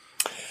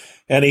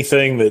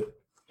 Anything that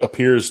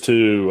appears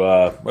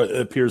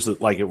that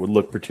like it would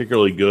look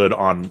particularly good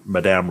on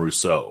Madame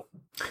Rousseau.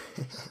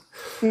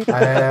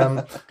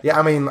 Yeah,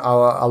 I mean,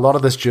 a lot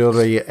of this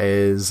jewelry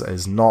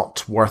is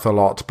not worth a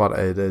lot, but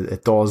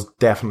it does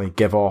definitely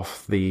give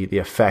off the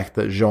effect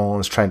that Jean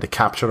is trying to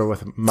capture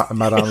with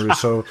Madame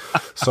Rousseau.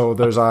 So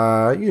there's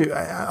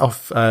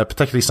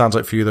particularly stands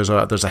out for you.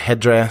 There's a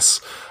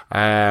headdress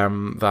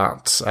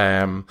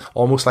that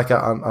almost like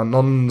a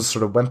nun's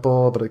sort of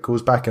wimple, but it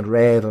goes back in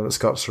red, and it's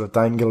got sort of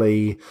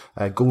dangly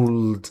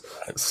gold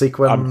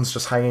sequins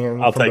just hanging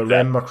from the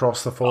rim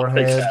across the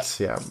forehead.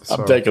 Yeah, so,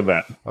 I'm taking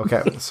that.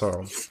 Okay,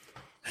 so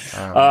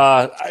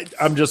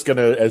I'm just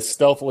gonna, as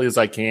stealthily as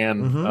I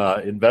can,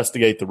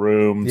 investigate the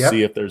room,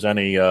 see if there's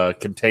any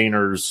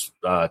containers,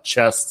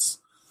 chests.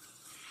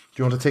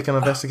 Do you want to take an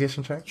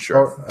investigation check?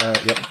 Sure.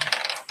 Yep.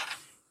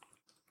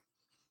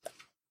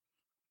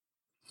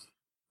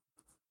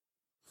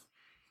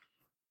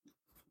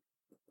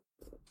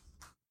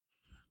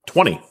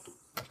 20.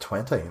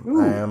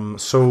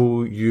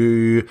 So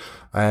you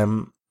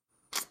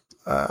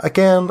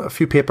again, a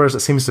few papers.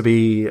 It seems to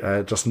be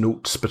just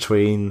notes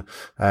between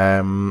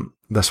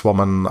this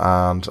woman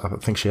and I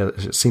think she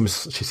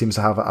seems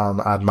to have an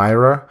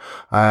admirer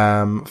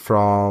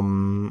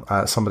from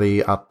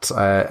somebody at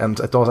and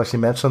it does actually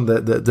mention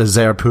the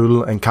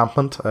Zerpool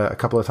encampment a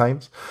couple of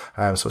times.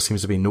 So it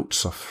seems to be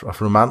notes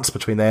of romance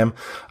between them.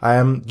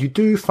 You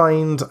do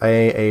find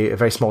a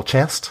very small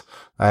chest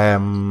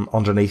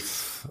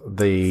underneath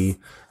the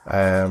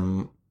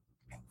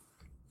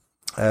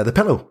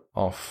pillow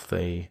of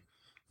the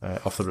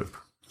room.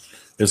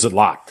 Is it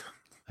locked?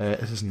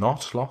 It is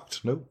not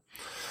locked. No.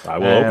 I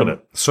will open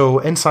it. So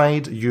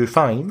inside you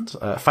find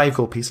 5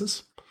 gold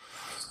pieces,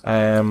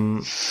 and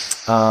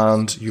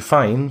you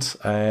find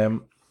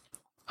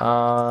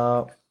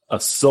a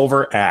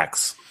silver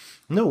axe.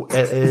 No,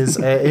 it is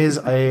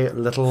a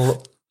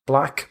little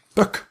black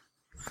book.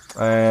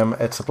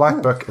 It's a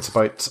black book. It's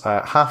about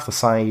half the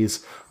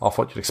size of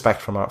what you'd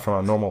expect from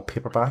a normal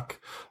paperback.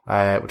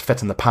 It would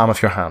fit in the palm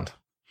of your hand.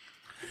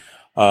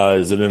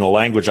 Is it in a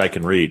language I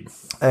can read?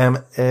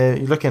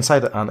 You look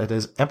inside it and it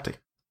is empty.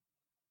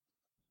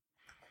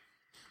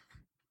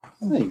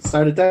 Hey,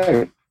 started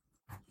there.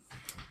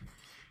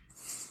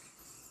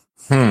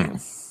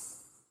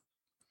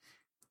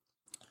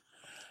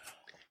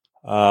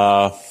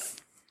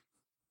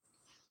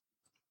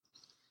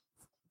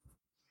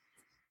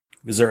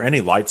 Is there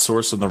any light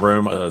source in the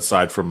room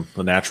aside from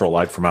the natural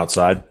light from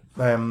outside?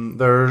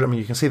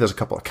 You can see there's a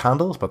couple of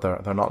candles, but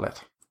they're not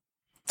lit.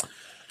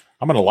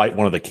 I'm going to light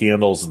one of the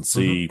candles and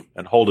see,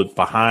 and hold it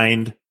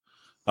behind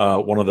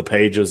one of the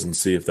pages and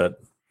see if that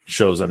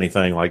shows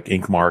anything like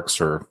ink marks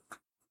or.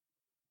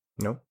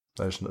 No,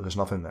 there's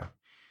nothing there.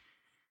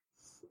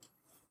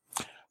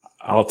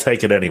 I'll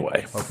take it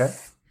anyway. Okay.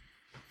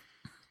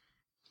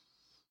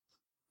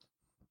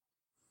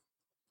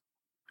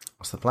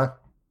 What's the plan?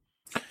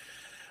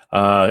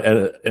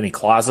 Any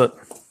closet?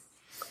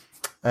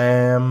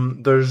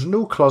 There's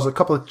no closet. A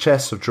couple of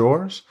chests of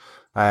drawers.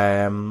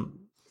 A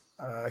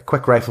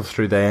quick rifle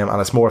through them,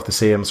 and it's more of the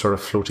same sort of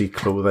floaty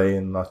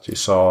clothing that you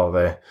saw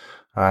the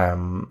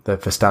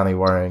Vistani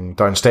wearing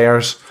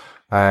downstairs.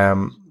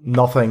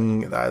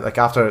 Nothing like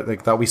after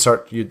like that we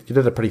searched. You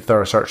did a pretty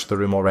thorough search of the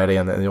room already,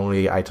 and the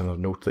only item of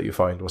note that you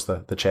found was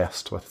the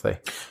chest with the.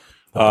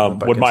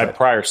 Would my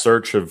prior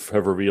search have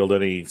revealed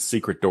any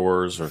secret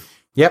doors or?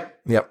 Yep.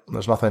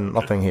 There's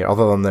nothing here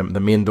other than the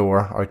main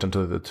door out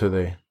into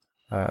the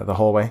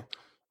hallway.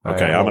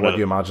 Okay, I'm gonna. What do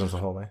you imagine is the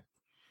hallway?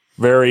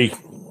 Very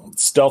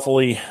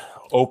stealthily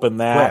open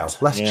that.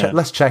 Well,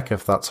 let's check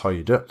if that's how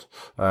you do it.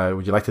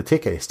 Would you like to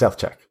take a stealth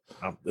check?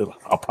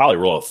 I'll probably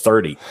roll a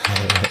 30.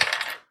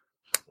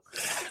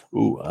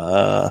 Ooh,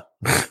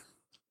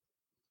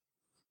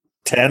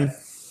 10.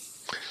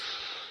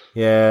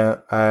 Yeah.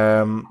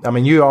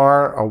 You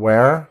are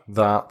aware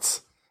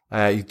that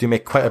you do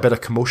make quite a bit of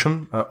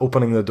commotion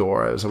opening the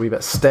door. It's a wee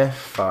bit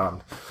stiff,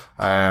 and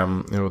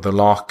the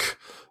lock.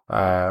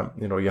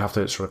 You have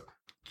to sort of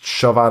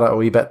shove at it a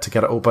wee bit to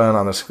get it open,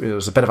 and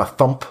there's a bit of a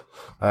thump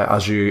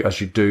as you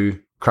do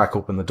crack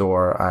open the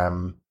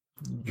door.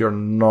 You're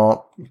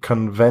not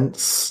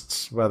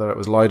convinced whether it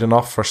was loud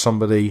enough for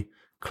somebody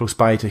close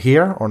by to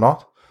hear or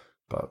not,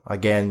 but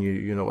again,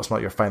 you know it's not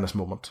your finest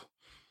moment.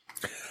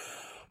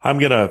 I'm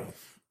gonna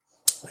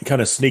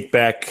kind of sneak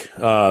back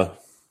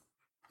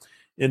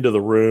into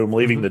the room,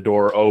 leaving the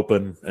door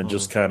open, and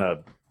just kind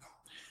of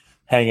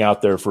hang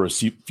out there for a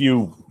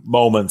few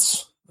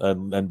moments.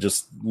 And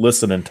just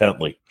listen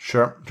intently.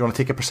 Sure. Do you want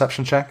to take a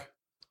perception check?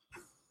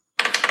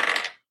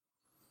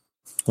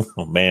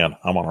 Oh, man,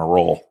 I'm on a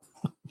roll.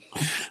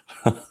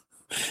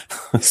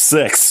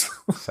 6.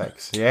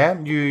 Yeah,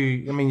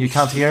 you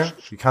can't hear.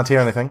 You can't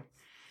hear anything.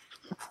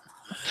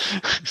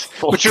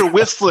 But you're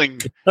whistling,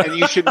 and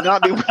you should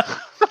not be.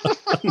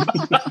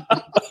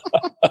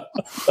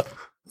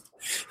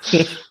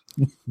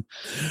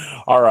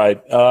 All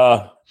right.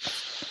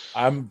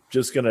 I'm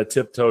just going to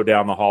tiptoe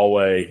down the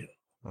hallway.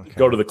 Okay.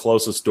 Go to the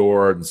closest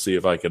door and see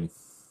if I can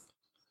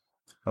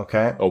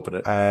Okay. Open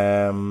it.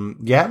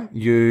 Yeah,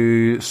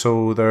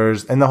 so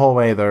there's, in the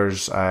hallway,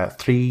 there's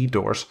 3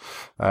 doors.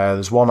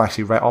 There's one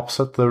actually right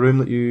opposite the room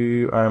that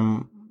you,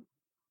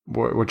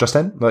 were just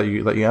in, that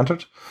you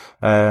entered.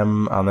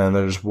 And then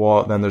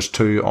there's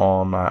 2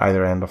 on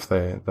either end of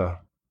the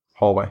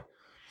hallway.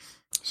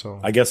 So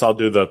I guess I'll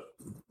do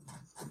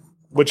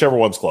whichever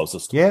one's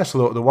closest. yeah,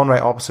 so the one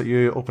right opposite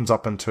you opens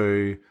up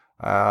into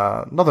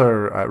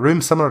another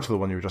room similar to the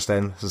one you were just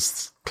in. This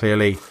is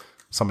clearly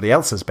somebody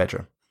else's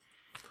bedroom.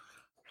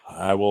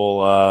 I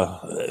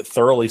will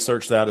thoroughly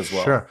search that as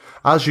well. Sure.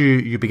 As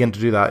you begin to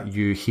do that,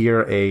 you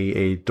hear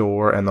a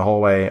door in the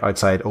hallway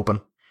outside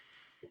open.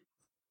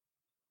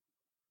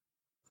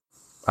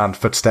 And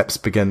footsteps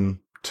begin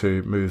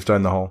to move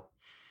down the hall.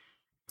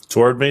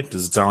 Toward me?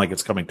 Does it sound like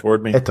it's coming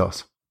toward me? It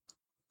does.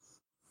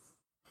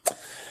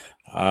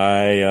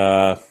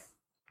 I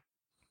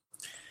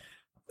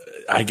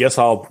guess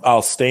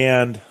I'll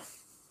stand.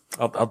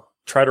 I'll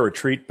try to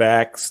retreat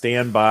back,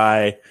 stand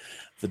by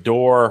the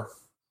door,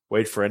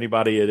 wait for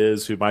anybody it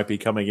is who might be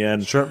coming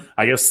in. Sure.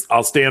 I guess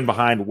I'll stand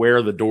behind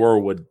where the door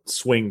would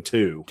swing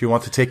to. Do you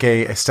want to take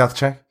a stealth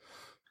check?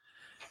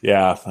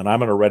 Yeah, and I'm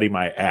going to ready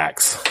my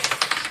axe.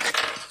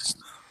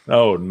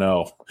 Oh,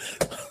 no.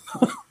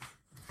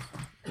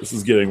 This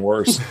is getting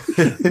worse.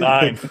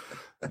 9.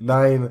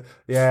 9.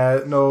 Yeah,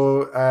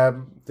 no,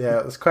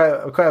 yeah, it's quite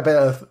a bit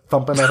of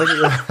thumping. I think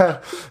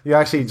you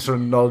actually sort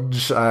of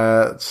nudge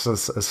a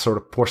sort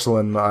of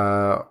porcelain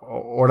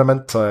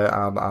ornament,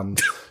 and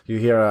you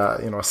hear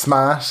a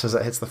smash as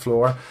it hits the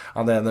floor,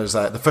 and then there's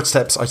the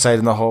footsteps outside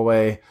in the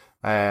hallway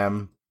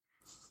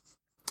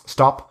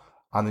stop,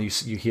 and then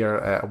you hear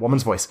a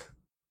woman's voice.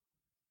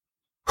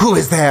 Who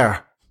is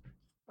there?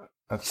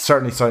 It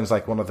certainly sounds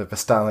like one of the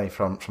Vistani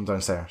from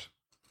downstairs.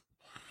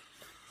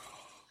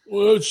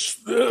 Well,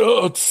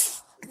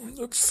 it's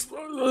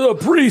a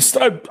priest.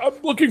 I'm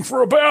looking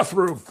for a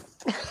bathroom.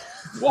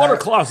 Water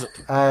closet.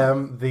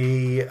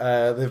 The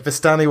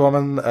Vistani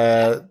woman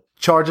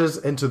charges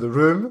into the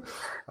room,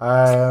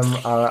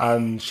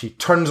 and she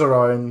turns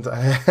around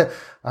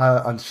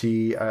and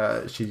she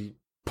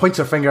points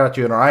her finger at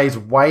you, and her eyes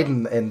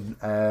widen in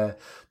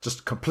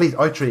just complete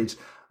outrage,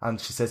 and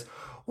she says,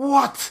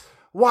 What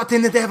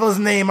in the devil's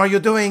name are you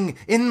doing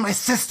in my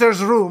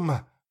sister's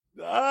room?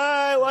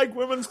 I like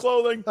women's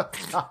clothing. You're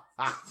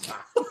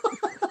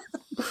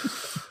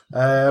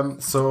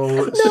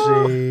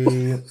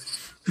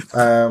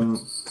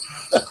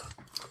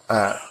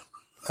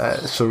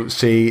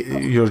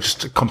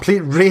just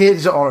complete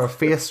rage on her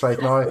face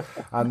right now,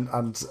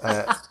 and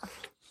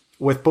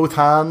with both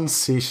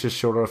hands, she just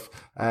sort of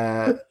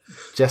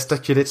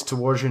gesticulates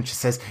towards you, and she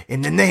says,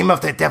 "In the name of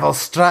the Devil's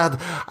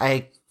Strad,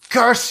 I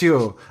curse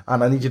you!"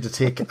 And I need you to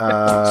take a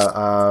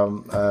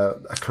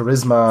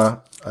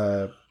charisma.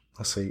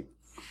 Let's see,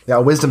 a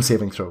wisdom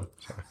saving throw.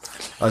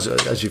 As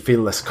you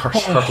feel this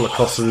curse purple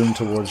across the room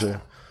towards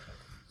you.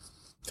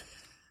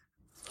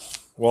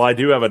 Well, I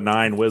do have a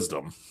 9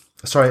 wisdom.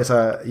 Sorry, it's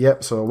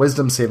so a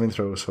wisdom saving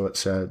throw. So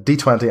it's a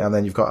D20, and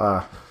then you've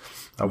got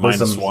a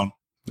wisdom. -1.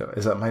 No,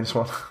 is that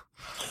 -1?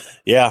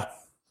 Yeah.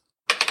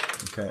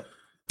 Okay.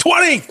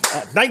 20!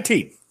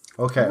 19.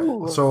 Okay.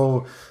 Ooh.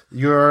 So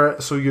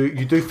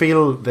you do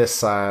feel this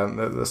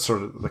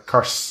sort of the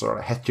curse sort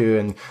of hit you,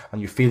 and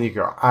you feel like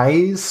your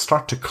eyes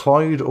start to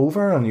cloud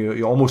over, and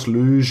you almost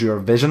lose your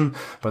vision,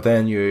 but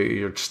then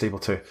you're just able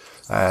to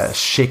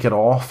shake it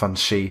off, and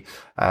she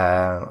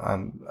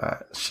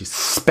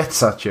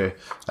spits at you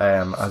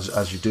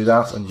as you do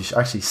that, and you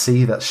actually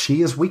see that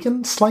she is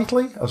weakened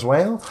slightly as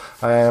well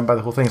by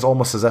the whole thing. It's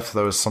almost as if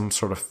there was some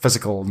sort of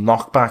physical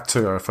knockback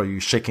to her for you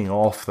shaking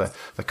off the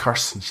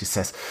curse, and she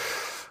says,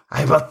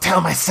 "I will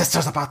tell my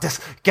sisters about this.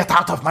 Get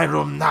out of my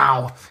room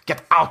now.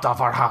 Get out of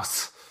our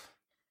house."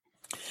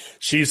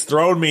 She's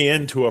thrown me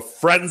into a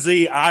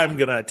frenzy. I'm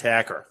going to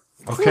attack her.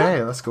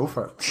 Okay, let's go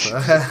for it. It's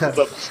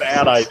a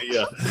bad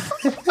idea.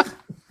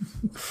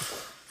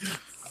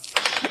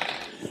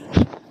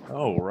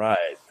 All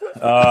right.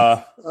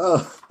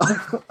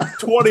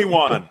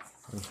 21.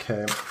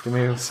 Okay, give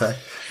me a sec.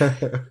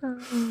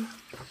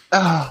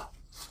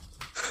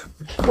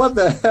 What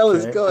the hell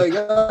is going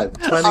on?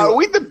 Are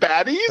we the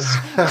baddies?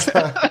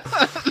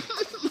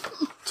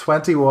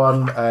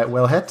 21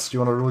 will hit. Do you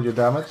want to roll your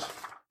damage?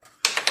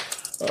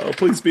 Oh,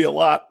 please be a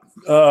lot.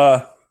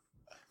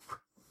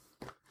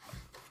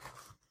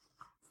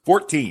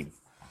 14.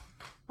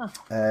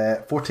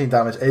 14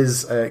 damage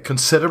is a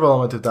considerable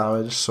amount of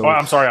damage. So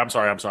I'm sorry.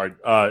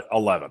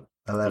 11.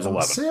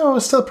 11. So,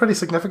 it's still pretty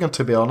significant,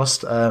 to be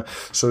honest.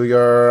 So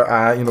you're,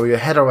 you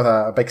hit her with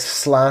a big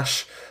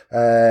slash.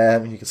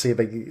 You can see a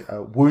big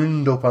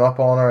wound open up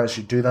on her as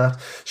you do that.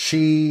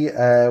 She,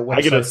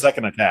 I get a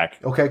second attack.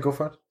 Okay, go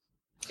for it.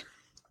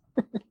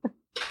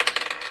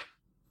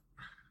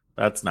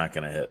 That's not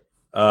going to hit.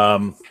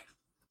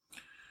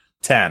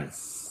 10.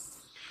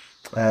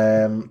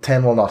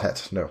 10 will not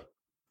hit. No.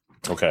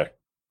 Okay.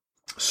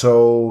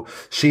 So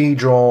she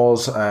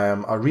draws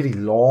a really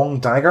long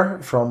dagger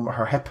from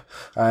her hip,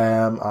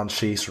 and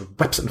she sort of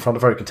whips it in front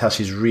of her. You can tell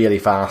she's really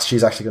fast.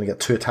 She's actually going to get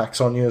 2 attacks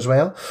on you as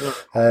well.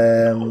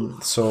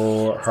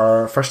 So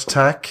her first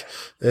attack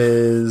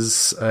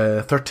is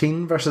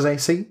 13 versus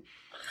AC.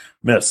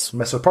 Miss.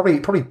 So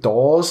probably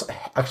does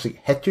actually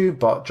hit you,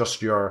 but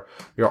just your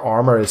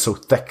armor is so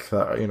thick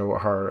that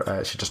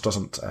her she just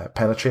doesn't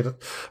penetrate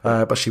it.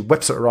 But she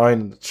whips it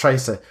around and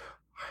tries to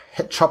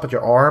chop at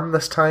your arm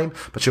this time,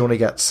 but she only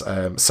gets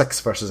 6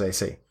 versus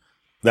AC.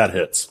 That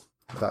hits.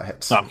 That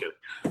hits. No, I'm kidding.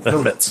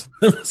 That hits.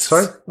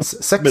 Sorry,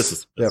 6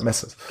 misses. Yeah,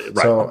 misses.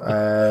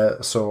 Right.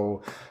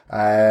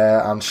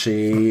 And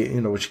she, as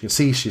you can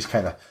see, she's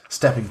kind of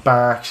stepping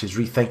back. She's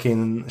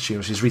rethinking.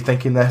 She's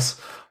rethinking this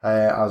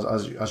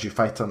as you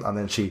fight, and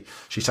then she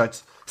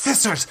shouts,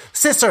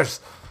 "Sisters,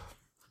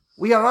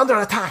 we are under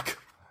attack!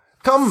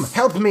 Come,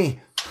 help me!"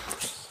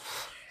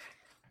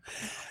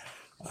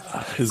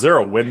 Is there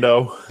a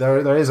window?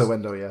 There is a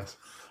window. Yes.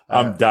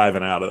 I'm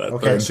diving out of that.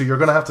 Okay, so you're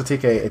going to have to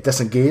take a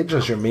disengage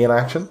as your main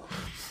action.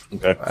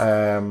 Okay.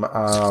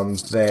 And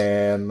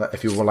then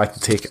if you would like to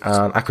take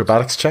an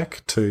acrobatics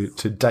check to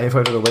dive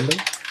out of the window.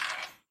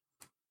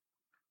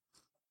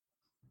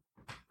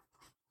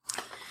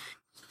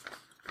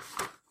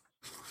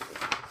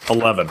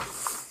 11.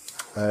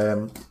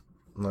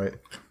 Right.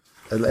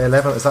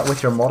 11, is that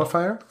with your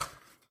modifier?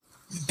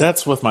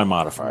 That's with my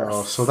modifier.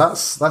 Oh, so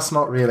that's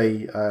not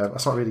really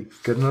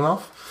good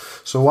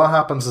enough. So what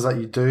happens is that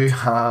you do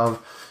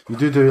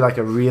like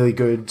a really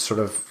good sort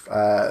of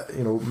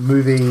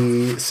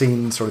movie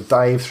scene sort of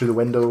dive through the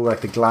window, like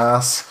the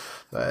glass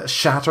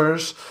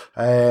shatters,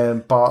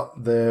 but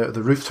the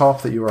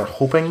rooftop that you were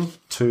hoping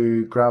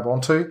to grab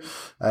onto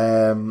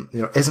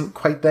isn't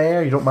quite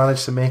there. You don't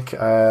manage to make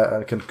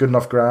a good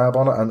enough grab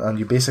on it, and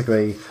you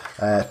basically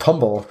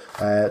tumble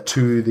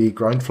to the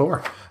ground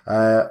floor.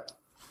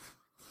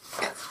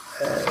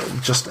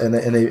 Just in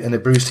a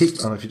bruised heap.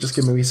 And if you just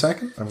give me a wee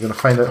second, I'm going to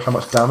find out how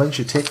much damage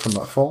you take from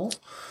that fall.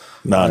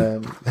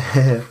 None.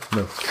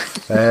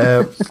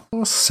 No.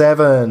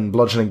 7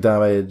 bludgeoning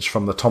damage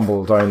from the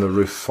tumble down the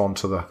roof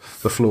onto the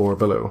floor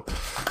below.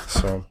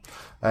 So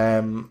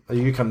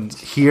you can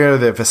hear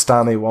the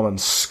Vistani woman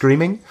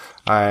screaming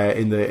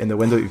in the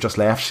window that you've just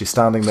left. She's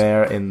standing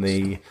there in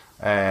the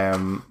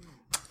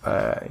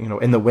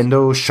in the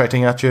window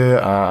shouting at you,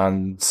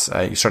 and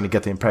you certainly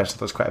get the impression that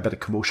there's quite a bit of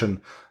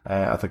commotion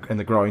in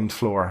the ground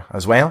floor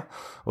as well.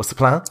 What's the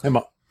plan?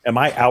 Am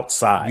I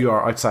outside? You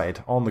are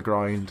outside on the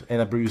ground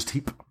in a bruised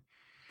heap.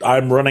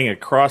 I'm running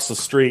across the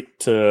street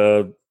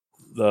to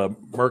the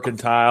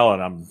mercantile,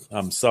 and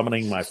I'm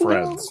summoning my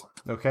friends.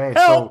 Okay,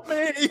 help me!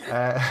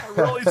 I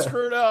really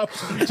screwed up.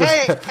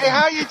 Hey,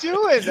 how you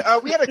doing?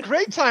 We had a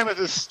great time at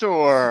the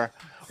store.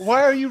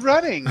 Why are you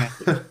running?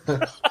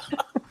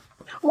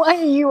 Why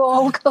are you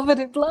all covered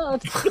in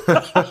blood?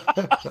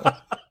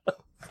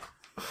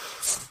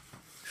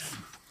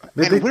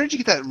 And where did you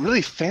get that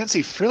really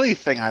fancy frilly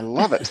thing? I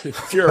love it.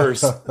 It's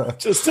yours.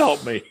 Just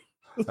help me.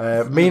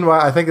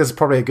 Meanwhile, I think this is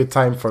probably a good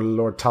time for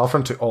Lord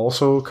Talfryn to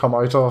also come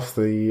out of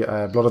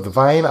the Blood of the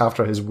Vine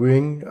after his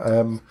wooing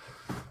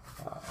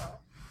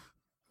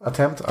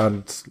attempt.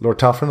 And Lord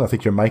Talfryn, I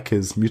think your mic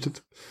is muted.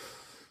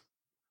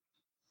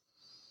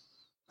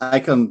 I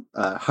come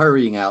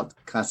hurrying out,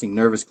 casting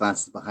nervous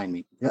glances behind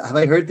me. Have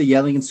I heard the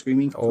yelling and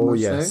screaming? Oh,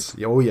 yes.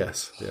 Oh,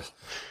 yes. Yes.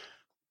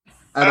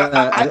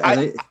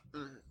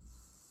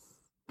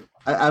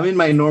 I'm in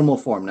my normal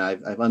form now.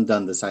 I've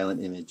undone the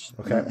silent image.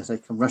 Okay. And as I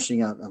come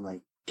rushing out, I'm like,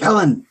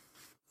 Kellin,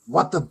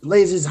 what the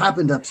blazes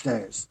happened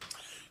upstairs?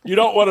 You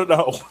don't want to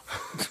know.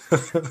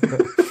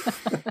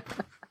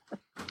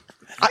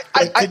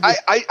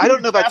 I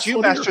don't know about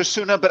you, Master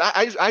Suna, but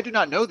I do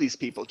not know these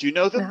people. Do you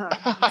know them?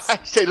 I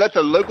say let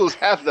the locals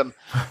have them.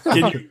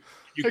 Can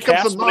you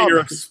cast one of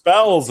your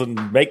spells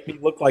and make me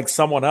look like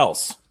someone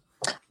else?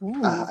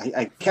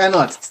 I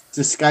cannot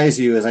disguise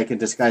you as I can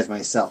disguise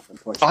myself,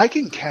 unfortunately. I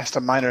can cast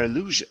a minor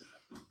illusion.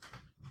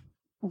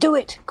 Do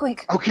it,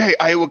 quick. Okay,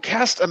 I will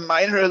cast a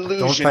minor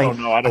illusion.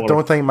 I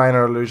don't think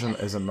minor illusion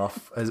is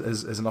enough.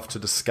 Is enough to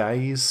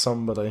disguise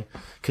somebody.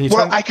 Can you?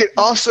 I could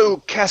also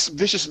cast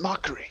vicious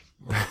mockery.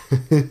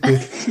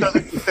 So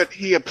that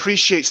he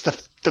appreciates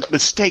the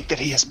mistake that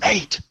he has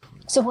made.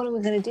 So what are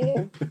we going to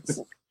do?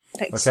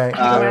 Okay.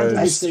 Go around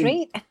the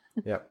street?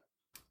 Yeah.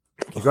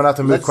 You're going to have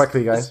to move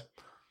quickly, guys.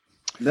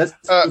 Let's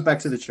go back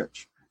to the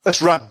church.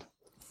 Let's run.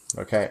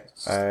 Okay.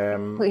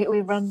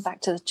 We run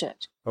back to the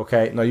church.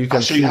 Okay. Now you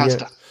can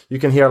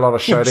hear a lot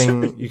of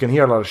shouting. You can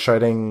hear a lot of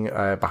shouting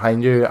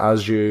behind you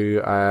as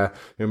you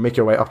make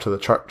your way up to the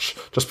church.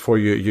 Just before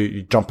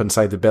you jump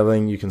inside the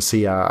building, you can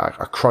see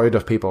a crowd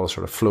of people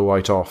sort of flow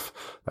out of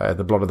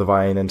the Blood of the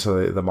Vine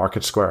into the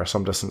market square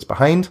some distance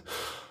behind.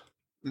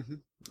 Mm-hmm.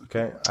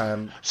 Okay.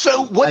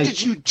 So what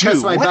did you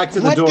do? Back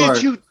to the door. What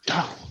did you do?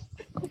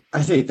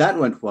 I say that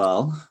went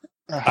well.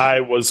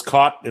 I was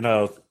caught in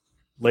a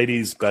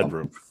lady's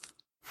bedroom.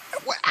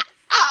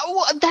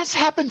 That's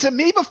happened to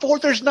me before.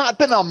 There's not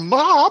been a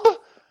mob.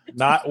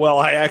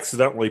 I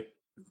accidentally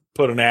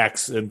put an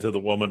axe into the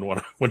woman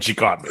when she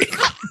caught me.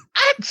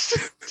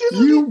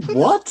 You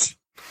what?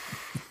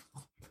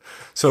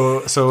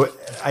 So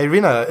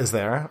Irina is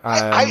there.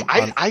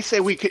 I say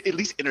we could at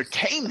least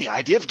entertain the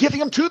idea of giving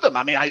them to them.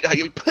 I mean,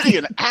 you putting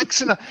an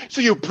axe in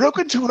so you broke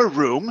into her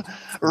room,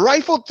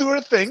 rifled through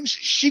her things,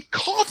 she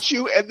caught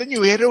you, and then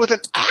you hit her with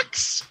an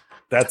axe?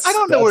 I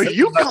don't know where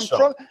you come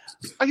from.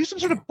 Are you some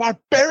sort of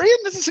barbarian?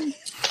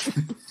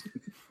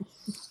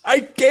 I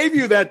gave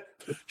you that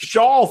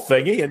shawl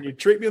thingy, and you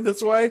treat me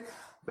this way?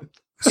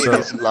 It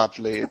is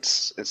lovely.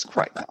 It's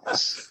quite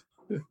nice.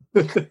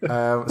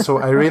 So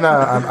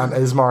Irina and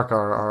Ismark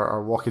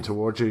are walking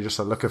towards you, just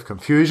a look of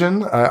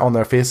confusion on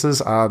their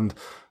faces, and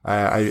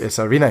it's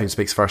Irina who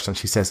speaks first, and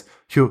she says,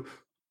 "You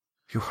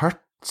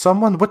hurt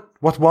someone?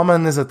 What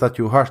woman is it that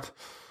you hurt?"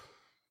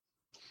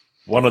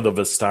 One of the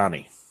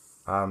Vistani.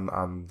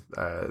 And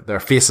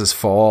their faces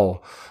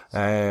fall,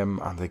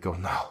 and they go,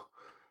 "No,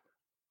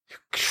 you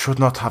should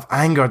not have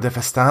angered the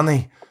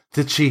Vistani.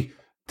 Did she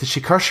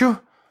curse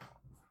you?"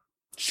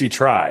 She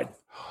tried.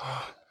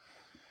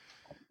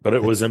 But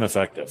it was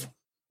ineffective.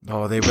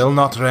 No, they will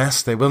not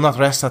rest. They will not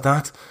rest at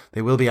that.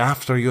 They will be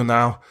after you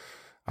now.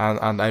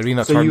 And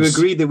Irina turns. So you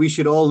agreed that we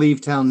should all leave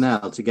town now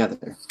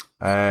together.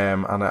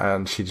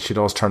 And she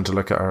does turn to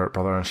look at her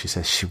brother, and she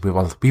says, we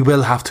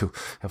will have to.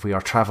 If we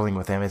are traveling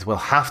with them, it will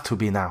have to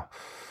be now.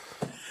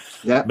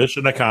 Yeah.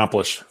 Mission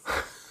accomplished.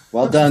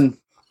 Well done.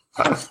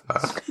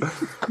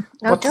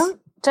 Now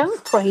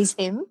don't praise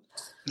him.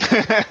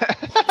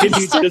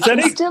 He's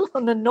still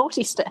on a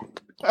naughty step.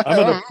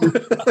 I'm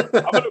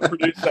gonna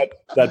produce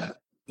that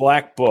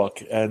black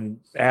book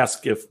and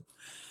ask if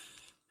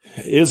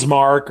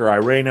Ismark or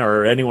Irina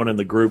or anyone in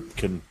the group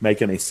can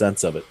make any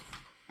sense of it.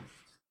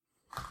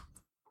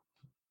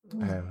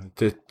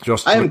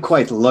 I am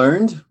quite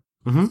learned.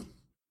 Mm-hmm.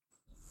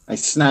 I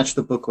snatch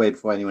the book away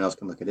before anyone else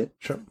can look at it.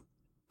 Sure. Do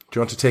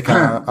you want to take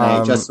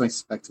I adjust my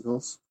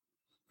spectacles.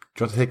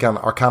 Do you want to take an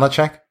Arcana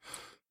check?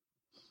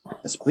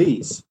 Yes,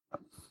 please.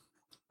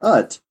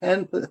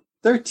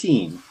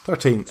 13.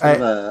 13.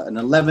 An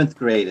 11th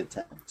grade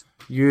attempt.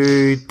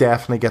 You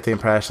definitely get the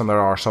impression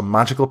there are some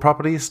magical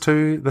properties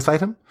to this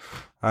item.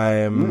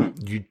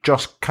 You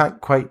just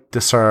can't quite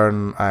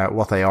discern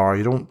what they are.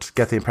 You don't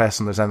get the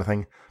impression there's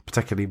anything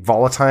particularly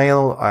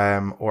volatile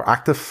or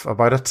active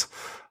about it.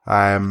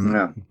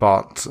 No.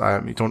 But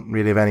you don't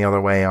really have any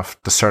other way of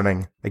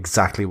discerning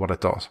exactly what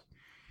it does.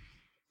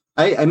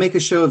 I make a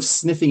show of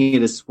sniffing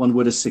it as one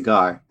would a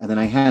cigar, and then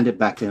I hand it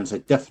back to him and say,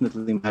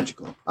 definitely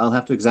magical. I'll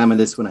have to examine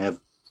this when I have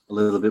a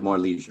little bit more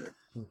leisure.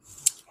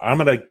 I'm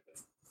going to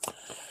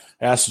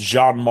ask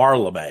Jean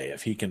Marleme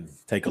if he can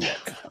take a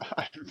look.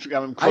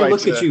 I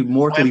look at you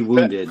mortally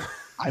wounded.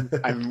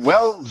 I'm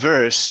well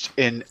versed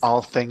in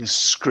all things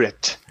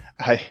script.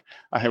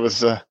 I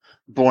was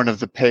born of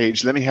the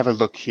page. Let me have a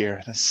look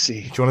here. Let's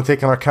see. Do you want to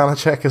take an Arcana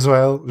check as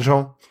well,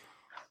 Jean?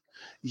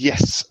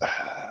 Yes.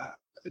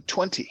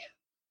 20.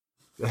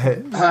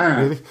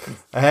 Really?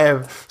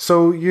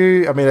 So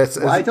you, I mean, it's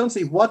I don't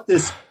see what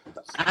this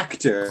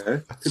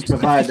actor could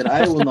provide that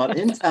I will not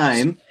in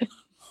time.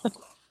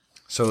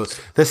 So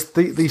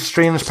these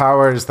strange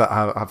powers that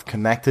have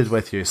connected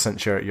with you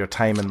since your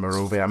time in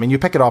Morovia. I mean, you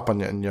pick it up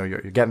and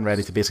you're getting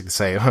ready to basically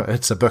say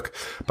it's a book,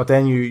 but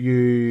then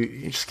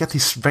you just get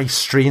these very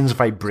strange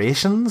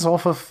vibrations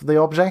off of the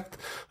object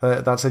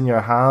that's in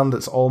your hand.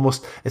 It's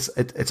almost as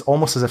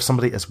if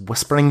somebody is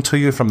whispering to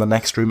you from the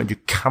next room, and you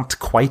can't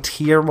quite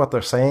hear what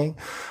they're saying.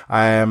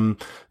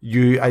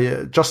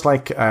 Just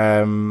like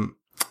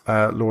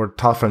Lord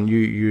Talfryn,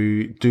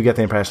 you do get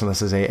the impression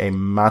this is a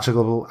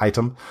magical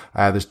item.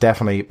 There's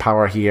definitely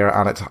power here,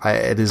 and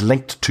it is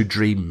linked to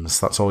dreams.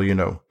 That's all you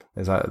know.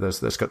 Is that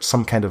there's got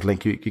some kind of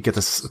link. You get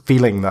this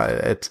feeling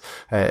that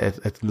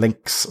it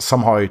links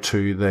somehow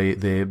to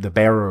the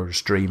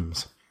bearer's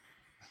dreams.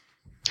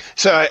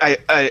 So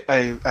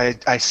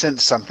I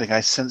sense something.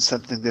 I sense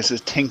something. There's a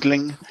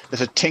tingling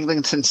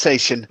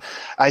sensation.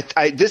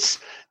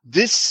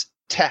 This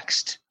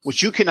text,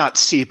 which you cannot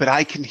see, but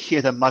I can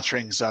hear the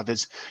mutterings of,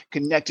 is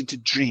connected to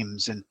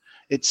dreams, and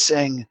it's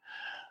saying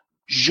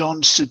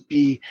Jean should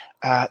be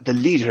the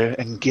leader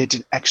and get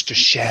an extra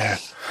share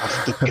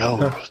of the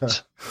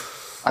gold.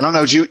 I don't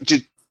know.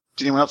 Did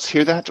anyone else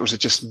hear that, or was it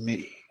just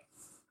me?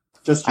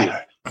 Just you.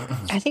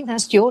 I think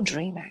that's your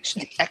dream,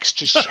 actually.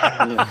 Extra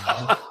share.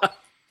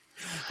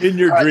 In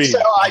your dream. So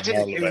I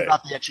didn't hear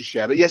about the extra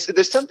share, but yes,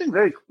 there's something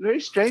very,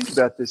 very strange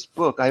about this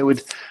book. I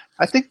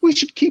think we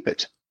should keep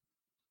it.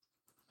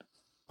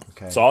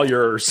 Okay. It's all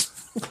yours.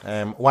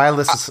 While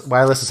this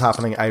is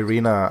happening,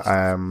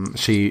 Irina,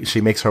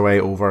 she makes her way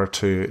over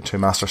to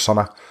Master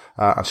Sunna,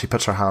 and she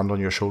puts her hand on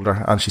your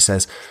shoulder, and she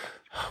says,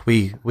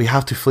 "We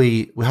have to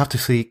flee. We have to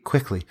flee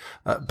quickly.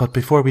 But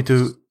before we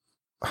do,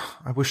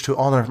 I wish to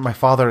honor my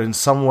father in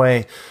some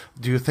way.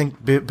 Do you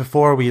think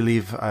before we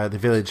leave the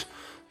village,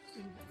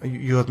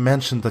 you had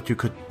mentioned that you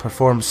could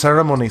perform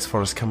ceremonies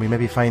for us? Can we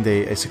maybe find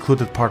a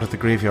secluded part of the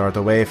graveyard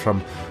away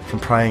from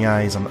prying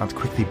eyes and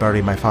quickly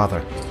bury my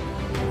father?"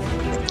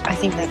 I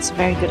think that's a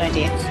very good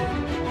idea.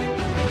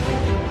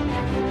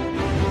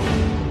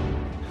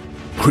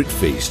 Crit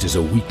Faced is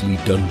a weekly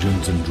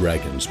Dungeons &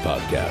 Dragons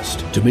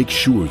podcast. To make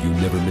sure you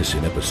never miss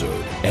an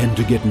episode, and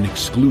to get an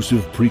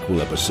exclusive prequel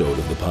episode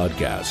of the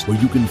podcast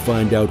where you can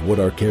find out what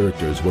our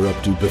characters were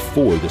up to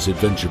before this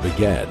adventure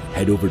began,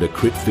 head over to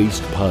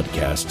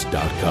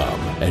critfacedpodcasts.com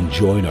and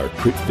join our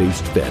Crit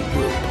Faced fan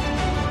group.